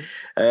right.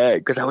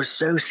 Because I was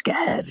so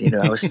scared.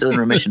 I was still in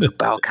remission with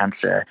bowel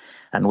cancer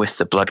and with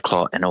the blood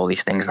clot and all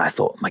these things. And I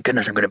thought, my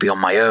goodness, I'm going to be on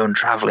my own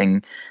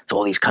traveling to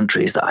all these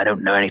countries that I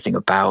don't know anything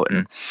about.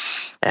 And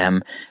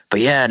and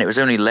it was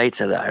only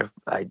later that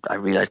I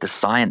realized the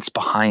science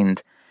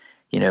behind,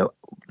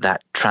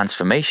 that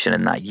transformation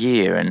in that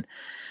year, and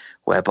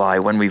whereby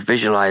when we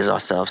visualize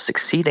ourselves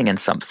succeeding in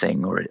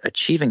something or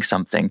achieving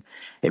something,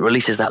 it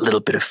releases that little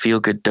bit of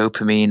feel-good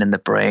dopamine in the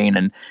brain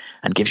and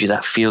gives you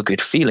that feel-good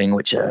feeling,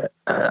 which are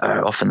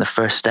often the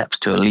first steps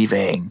to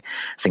alleviating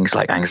things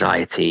like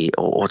anxiety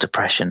or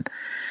depression.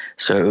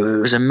 So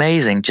it was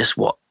amazing just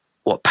what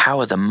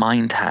power the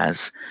mind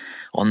has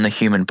on the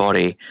human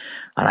body.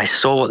 And I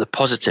saw what the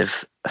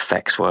positive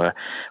effects were,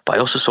 but I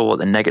also saw what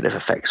the negative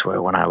effects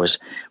were when I was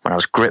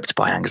gripped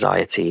by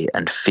anxiety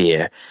and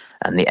fear.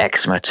 And the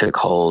eczema took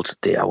hold.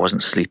 I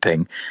wasn't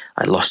sleeping.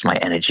 I lost my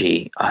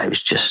energy. I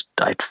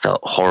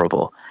felt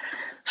horrible.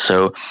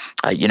 So,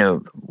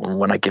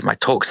 when I give my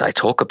talks, I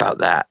talk about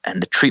that.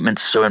 And the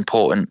treatment's so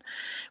important.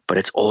 but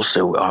it's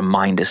also our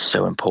mind is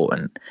so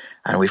important,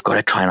 and we've got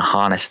to try and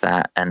harness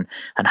that and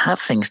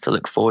have things to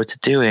look forward to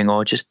doing,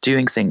 or just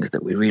doing things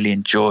that we really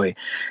enjoy.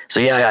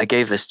 So yeah, I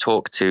gave this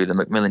talk to the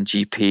Macmillan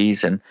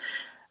GPs, and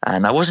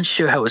I wasn't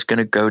sure how it was going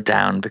to go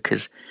down,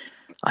 because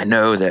I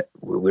know that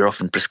we're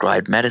often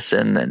prescribed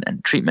medicine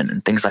and treatment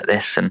and things like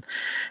this, and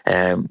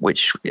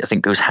which I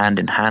think goes hand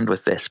in hand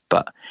with this.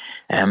 But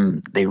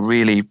they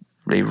really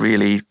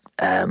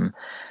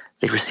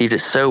they received it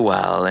so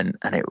well, and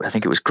I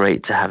think it was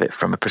great to have it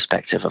from a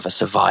perspective of a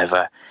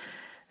survivor,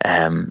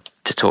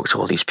 to talk to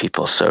all these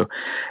people. So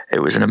it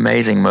was an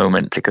amazing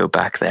moment to go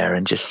back there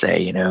and just say,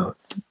 you know,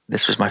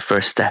 this was my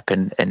first step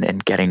in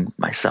getting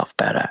myself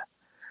better.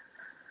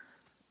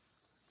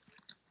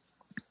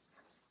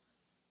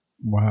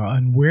 Wow.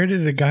 And where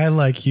did a guy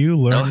like you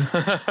learn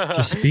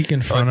to speak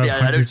in front of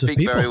hundreds of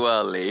people? I don't speak very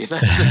well, Lee.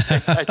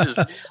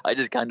 I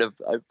just kind of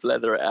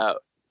blether it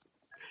out.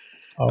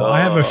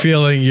 I have a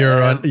feeling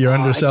you're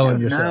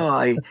underselling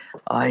yourself.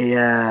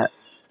 I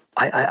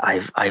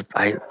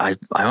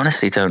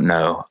honestly don't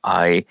know.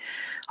 I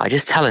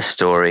just tell a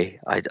story.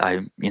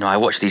 I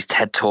watch these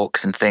TED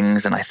Talks and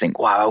things, and I think,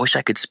 wow, I wish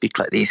I could speak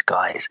like these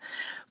guys.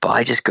 But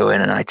I just go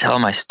in and I tell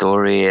my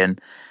story and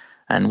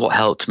what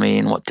helped me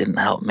and what didn't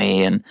help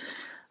me, and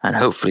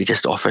hopefully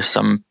just offer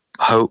some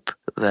hope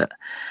that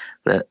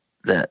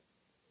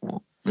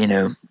you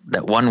know,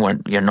 that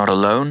one, you're not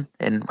alone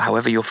in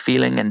however you're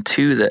feeling, and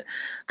two, that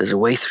there's a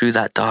way through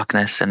that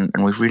darkness, and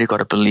we've really got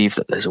to believe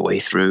that there's a way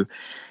through,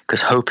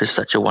 because hope is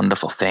such a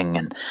wonderful thing,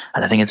 and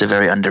I think it's a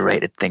very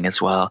underrated thing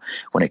as well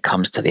when it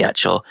comes to the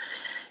actual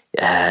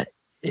when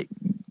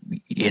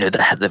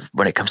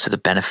it comes to the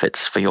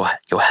benefits for your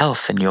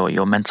health and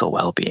your mental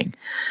well-being.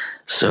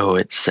 So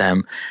it's I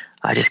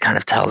just kind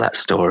of tell that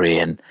story,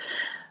 and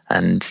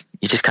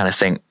you just kind of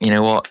think, you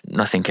know what,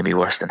 nothing can be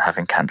worse than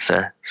having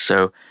cancer.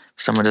 So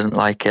if someone doesn't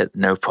like it,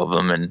 no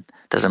problem, and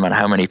doesn't matter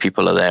how many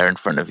people are there in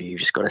front of you, you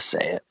just got to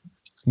say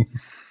it.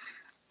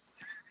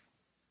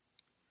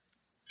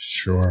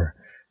 Sure.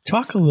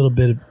 Talk a little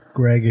bit,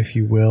 Greg, if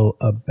you will,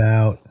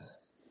 about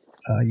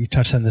you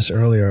touched on this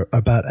earlier,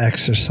 about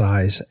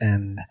exercise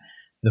and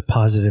the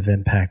positive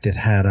impact it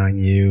had on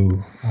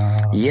you.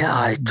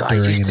 I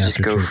used to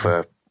just go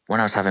for, when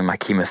I was having my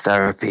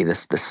chemotherapy, the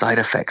side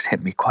effects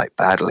hit me quite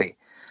badly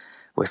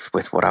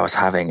with what I was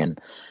having,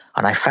 and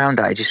I found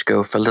that I just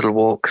go for little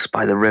walks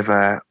by the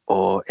river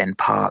or in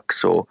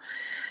parks, or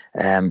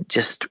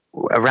just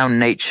around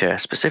nature,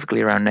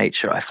 specifically around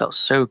nature. I felt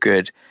so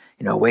good,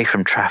 you know, away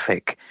from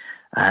traffic,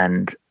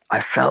 and I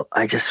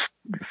just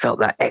felt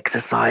that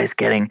exercise,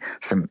 getting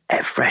some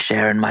fresh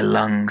air in my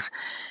lungs,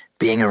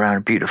 being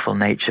around beautiful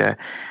nature.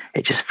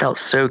 It just felt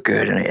so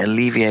good, and it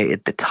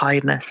alleviated the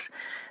tiredness,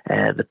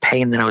 the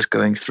pain that I was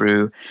going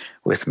through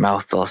with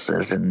mouth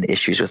ulcers and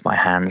issues with my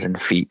hands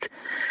and feet,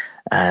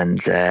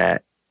 and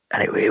it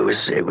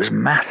was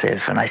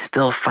massive. And I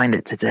still find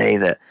it today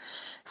that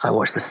if I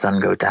watch the sun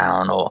go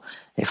down, or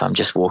if I'm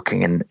just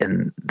walking in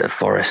the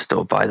forest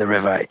or by the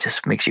river, it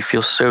just makes you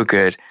feel so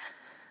good.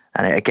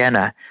 And I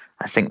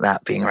think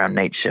that being around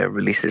nature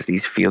releases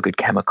these feel-good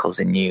chemicals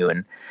in you,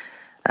 and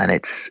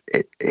it's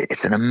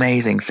an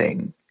amazing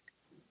thing.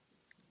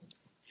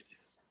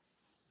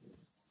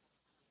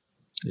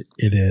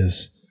 It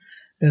is.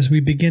 As we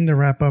begin to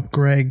wrap up,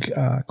 Greg,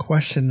 a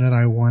question that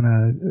I want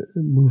to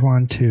move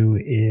on to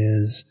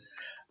is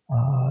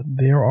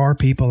there are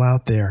people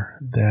out there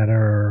that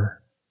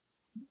are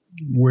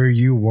where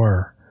you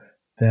were,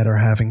 that are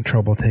having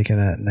trouble taking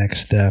that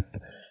next step,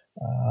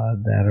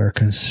 that are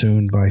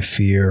consumed by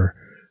fear.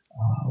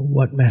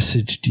 What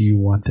message do you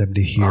want them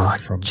to hear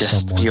from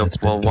someone that's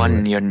been through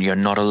it? You're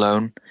not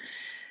alone,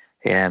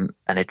 and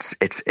it's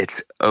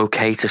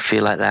okay to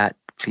feel like that.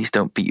 Please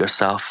don't beat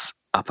yourself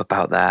up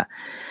about that.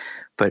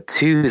 But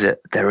two, that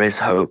there is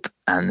hope,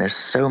 and there's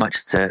so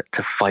much to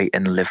fight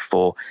and live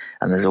for,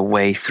 and there's a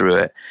way through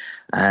it.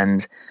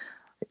 And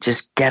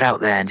just get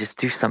out there and just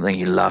do something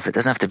you love. It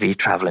doesn't have to be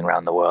traveling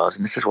around the world.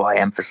 And this is why I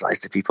emphasize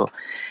to people,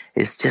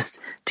 is just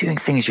doing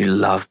things you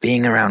love,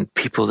 being around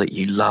people that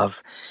you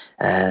love.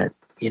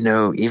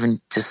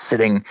 Even just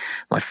sitting.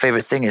 My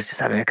favorite thing is just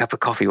having a cup of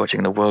coffee,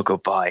 watching the world go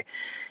by.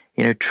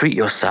 You know, treat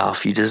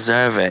yourself. You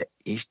deserve it.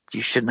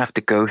 You shouldn't have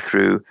to go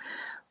through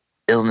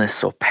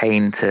illness or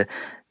pain to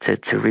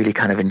really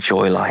kind of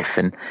enjoy life,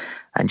 and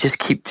just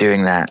keep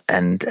doing that,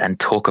 and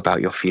talk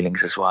about your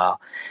feelings as well.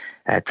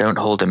 Don't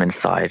hold them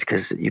inside,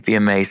 because you'd be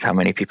amazed how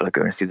many people are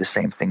going through the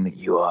same thing that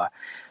you are.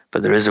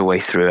 But there is a way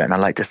through it, and I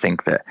like to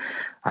think that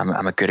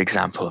I'm a good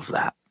example of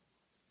that.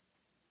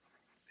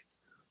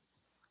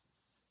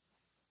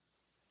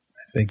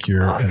 I think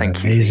you're an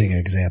amazing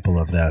example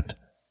of that.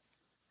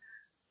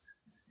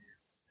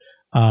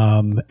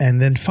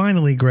 And then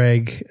finally,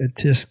 Greg,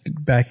 just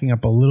backing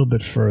up a little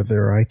bit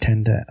further, I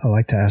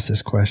like to ask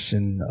this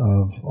question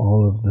of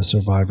all of the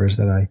survivors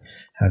that I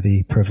have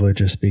the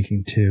privilege of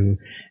speaking to.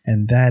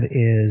 And that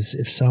is,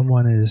 if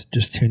someone is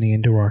just tuning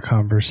into our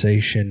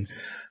conversation,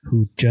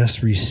 who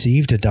just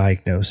received a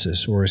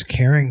diagnosis or is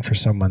caring for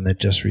someone that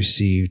just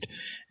received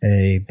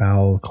a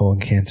bowel colon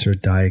cancer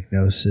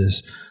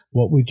diagnosis,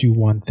 what would you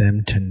want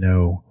them to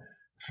know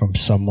from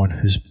someone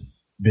who's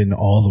been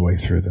all the way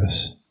through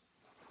this?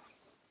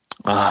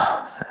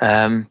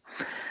 That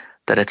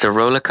it's a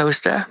roller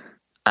coaster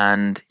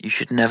and you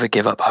should never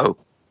give up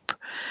hope.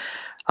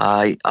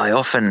 I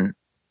often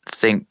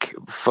think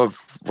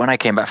when I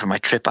came back from my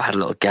trip, I had a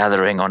little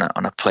gathering on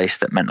a place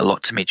that meant a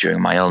lot to me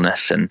during my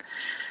illness, and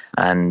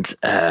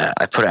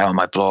I put it out on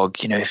my blog,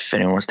 if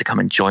anyone wants to come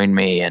and join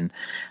me, and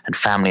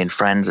family and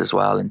friends as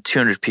well. And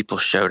 200 people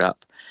showed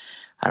up,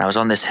 and I was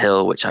on this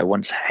hill which I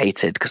once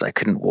hated because I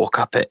couldn't walk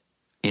up it,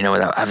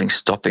 without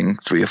stopping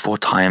 3 or 4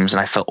 times, and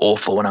I felt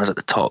awful when I was at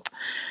the top.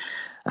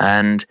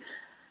 And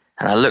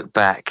I looked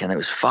back, and it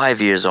was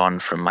 5 years on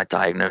from my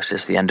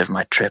diagnosis, the end of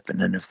my trip,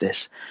 and then of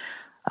this.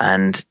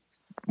 And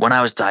when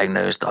I was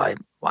diagnosed, I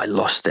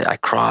lost it. I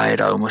cried.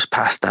 I almost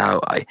passed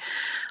out. I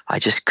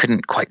just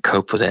couldn't quite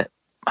cope with it.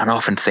 And I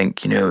often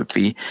think,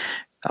 I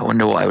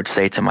wonder what I would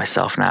say to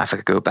myself now if I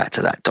could go back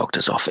to that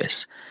doctor's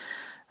office.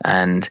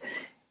 And,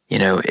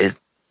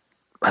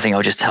 I think I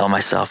would just tell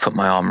myself, put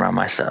my arm around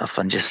myself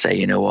and just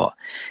say,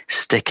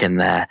 stick in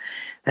there.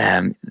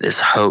 There's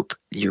hope.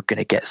 You're going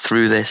to get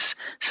through this.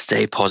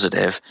 Stay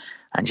positive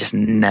and just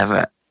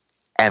never,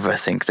 ever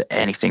think that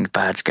anything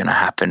bad's going to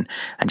happen,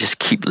 and just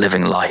keep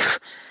living life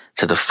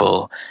to the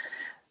full.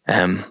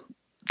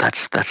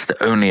 That's the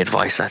only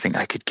advice I think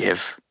I could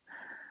give.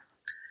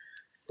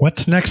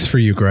 What's next for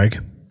you,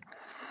 Greg?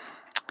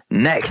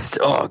 Next?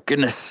 Oh,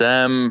 goodness.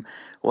 Well,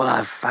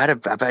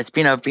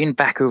 I've been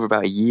back over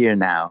about a year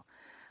now,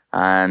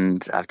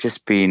 and I've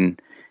just been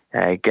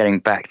getting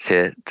back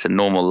to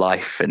normal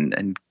life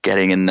and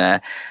getting in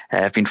there.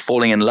 I've been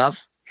falling in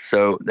love.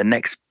 So the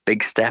next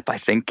big step, I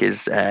think,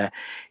 is,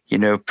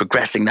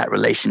 progressing that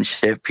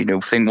relationship.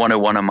 Thing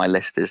 101 on my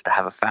list is to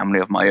have a family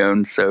of my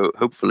own. So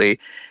hopefully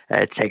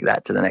take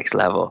that to the next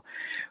level.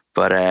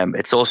 But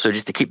it's also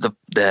just to keep the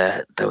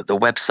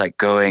website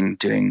going,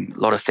 doing a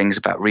lot of things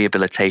about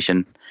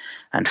rehabilitation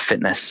and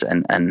fitness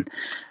and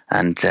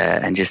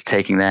just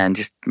taking there and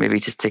just maybe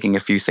just ticking a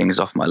few things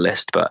off my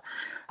list. But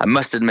I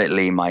must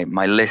admittly,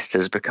 my list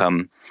has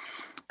become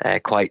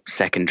quite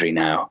secondary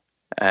now.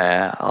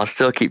 I'll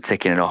still keep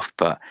ticking it off,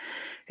 but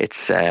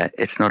it's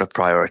not a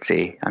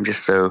priority. I'm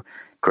just so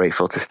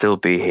grateful to still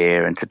be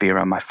here and to be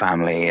around my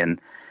family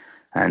and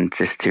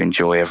just to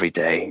enjoy every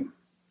day.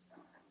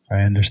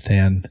 I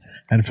understand.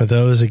 And for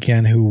those,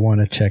 again, who want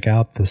to check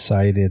out the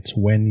site, it's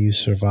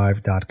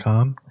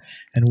whenyousurvive.com.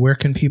 And where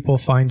can people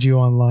find you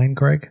online,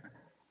 Greg?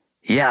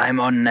 Yeah, I'm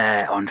on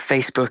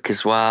Facebook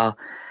as well.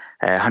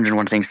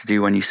 101 Things to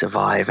Do When You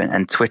Survive,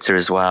 and Twitter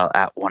as well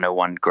at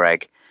 101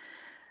 Greg,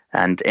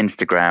 and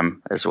Instagram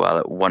as well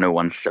at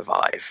 101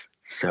 Survive.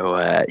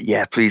 So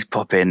please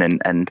pop in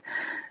and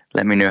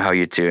let me know how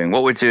you're doing.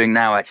 What we're doing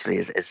now actually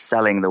is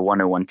selling the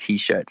 101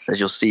 t-shirts. As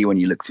you'll see when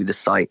you look through the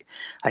site,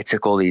 I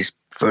took all these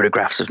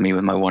photographs of me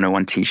with my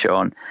 101 t-shirt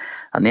on.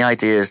 And the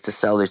idea is to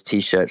sell those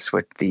t-shirts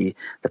where the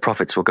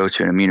profits will go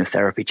to an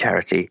immunotherapy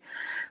charity.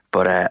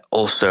 But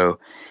also,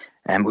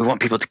 we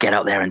want people to get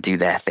out there and do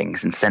their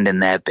things and send in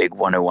their big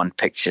 101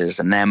 pictures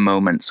and their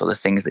moments or the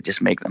things that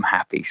just make them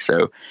happy.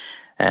 So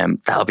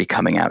that'll be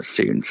coming out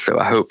soon. So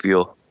I hope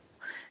you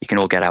can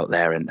all get out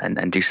there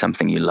and do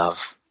something you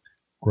love.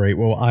 Great.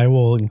 Well, I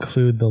will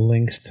include the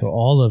links to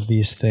all of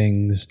these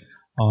things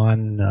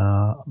on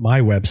my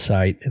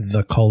website,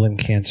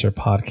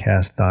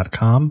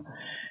 thecoloncancerpodcast.com.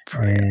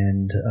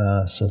 And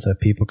so that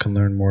people can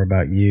learn more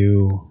about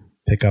you,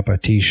 pick up a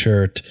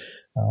t-shirt,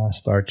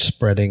 start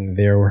spreading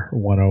their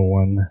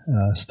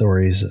 101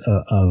 stories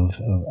of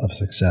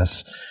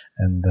success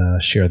and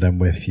share them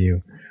with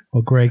you.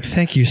 Well, Greg,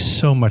 thank you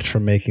so much for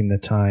making the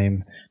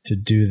time to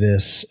do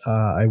this.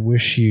 I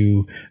wish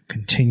you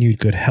continued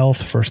good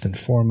health, first and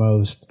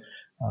foremost.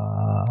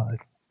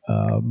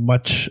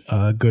 Much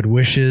good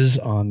wishes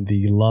on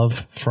the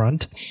love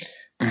front.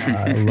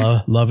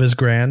 Love is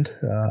grand,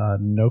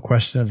 no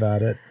question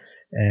about it.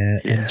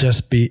 And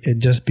just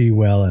be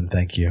well, and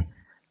thank you.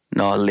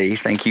 No, Lee,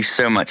 thank you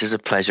so much. It's a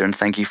pleasure, and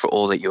thank you for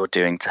all that you're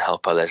doing to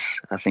help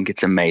others. I think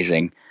it's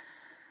amazing.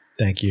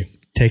 Thank you.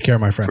 Take care,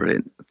 my friend.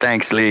 Brilliant.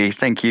 Thanks, Lee.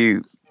 Thank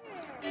you.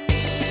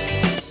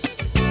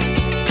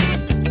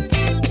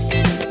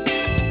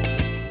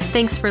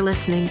 Thanks for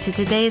listening to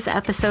today's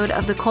episode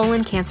of the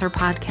Colon Cancer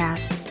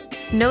Podcast.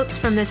 Notes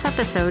from this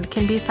episode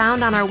can be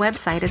found on our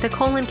website at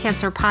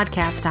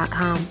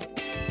thecoloncancerpodcast.com.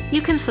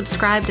 You can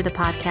subscribe to the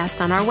podcast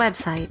on our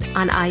website,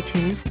 on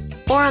iTunes,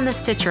 or on the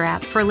Stitcher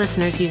app for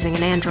listeners using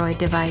an Android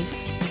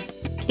device.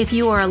 If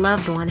you or a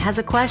loved one has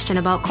a question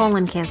about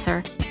colon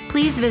cancer,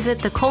 please visit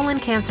the Colon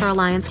Cancer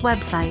Alliance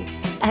website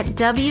at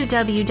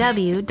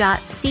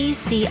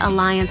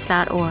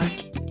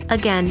www.ccalliance.org.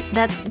 Again,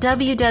 that's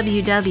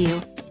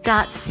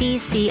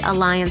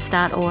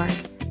www.ccalliance.org.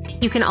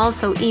 You can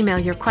also email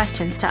your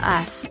questions to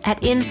us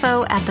at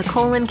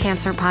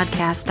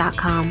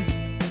info@thecoloncancerpodcast.com.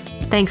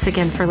 Thanks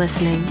again for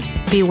listening.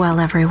 Be well,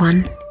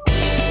 everyone.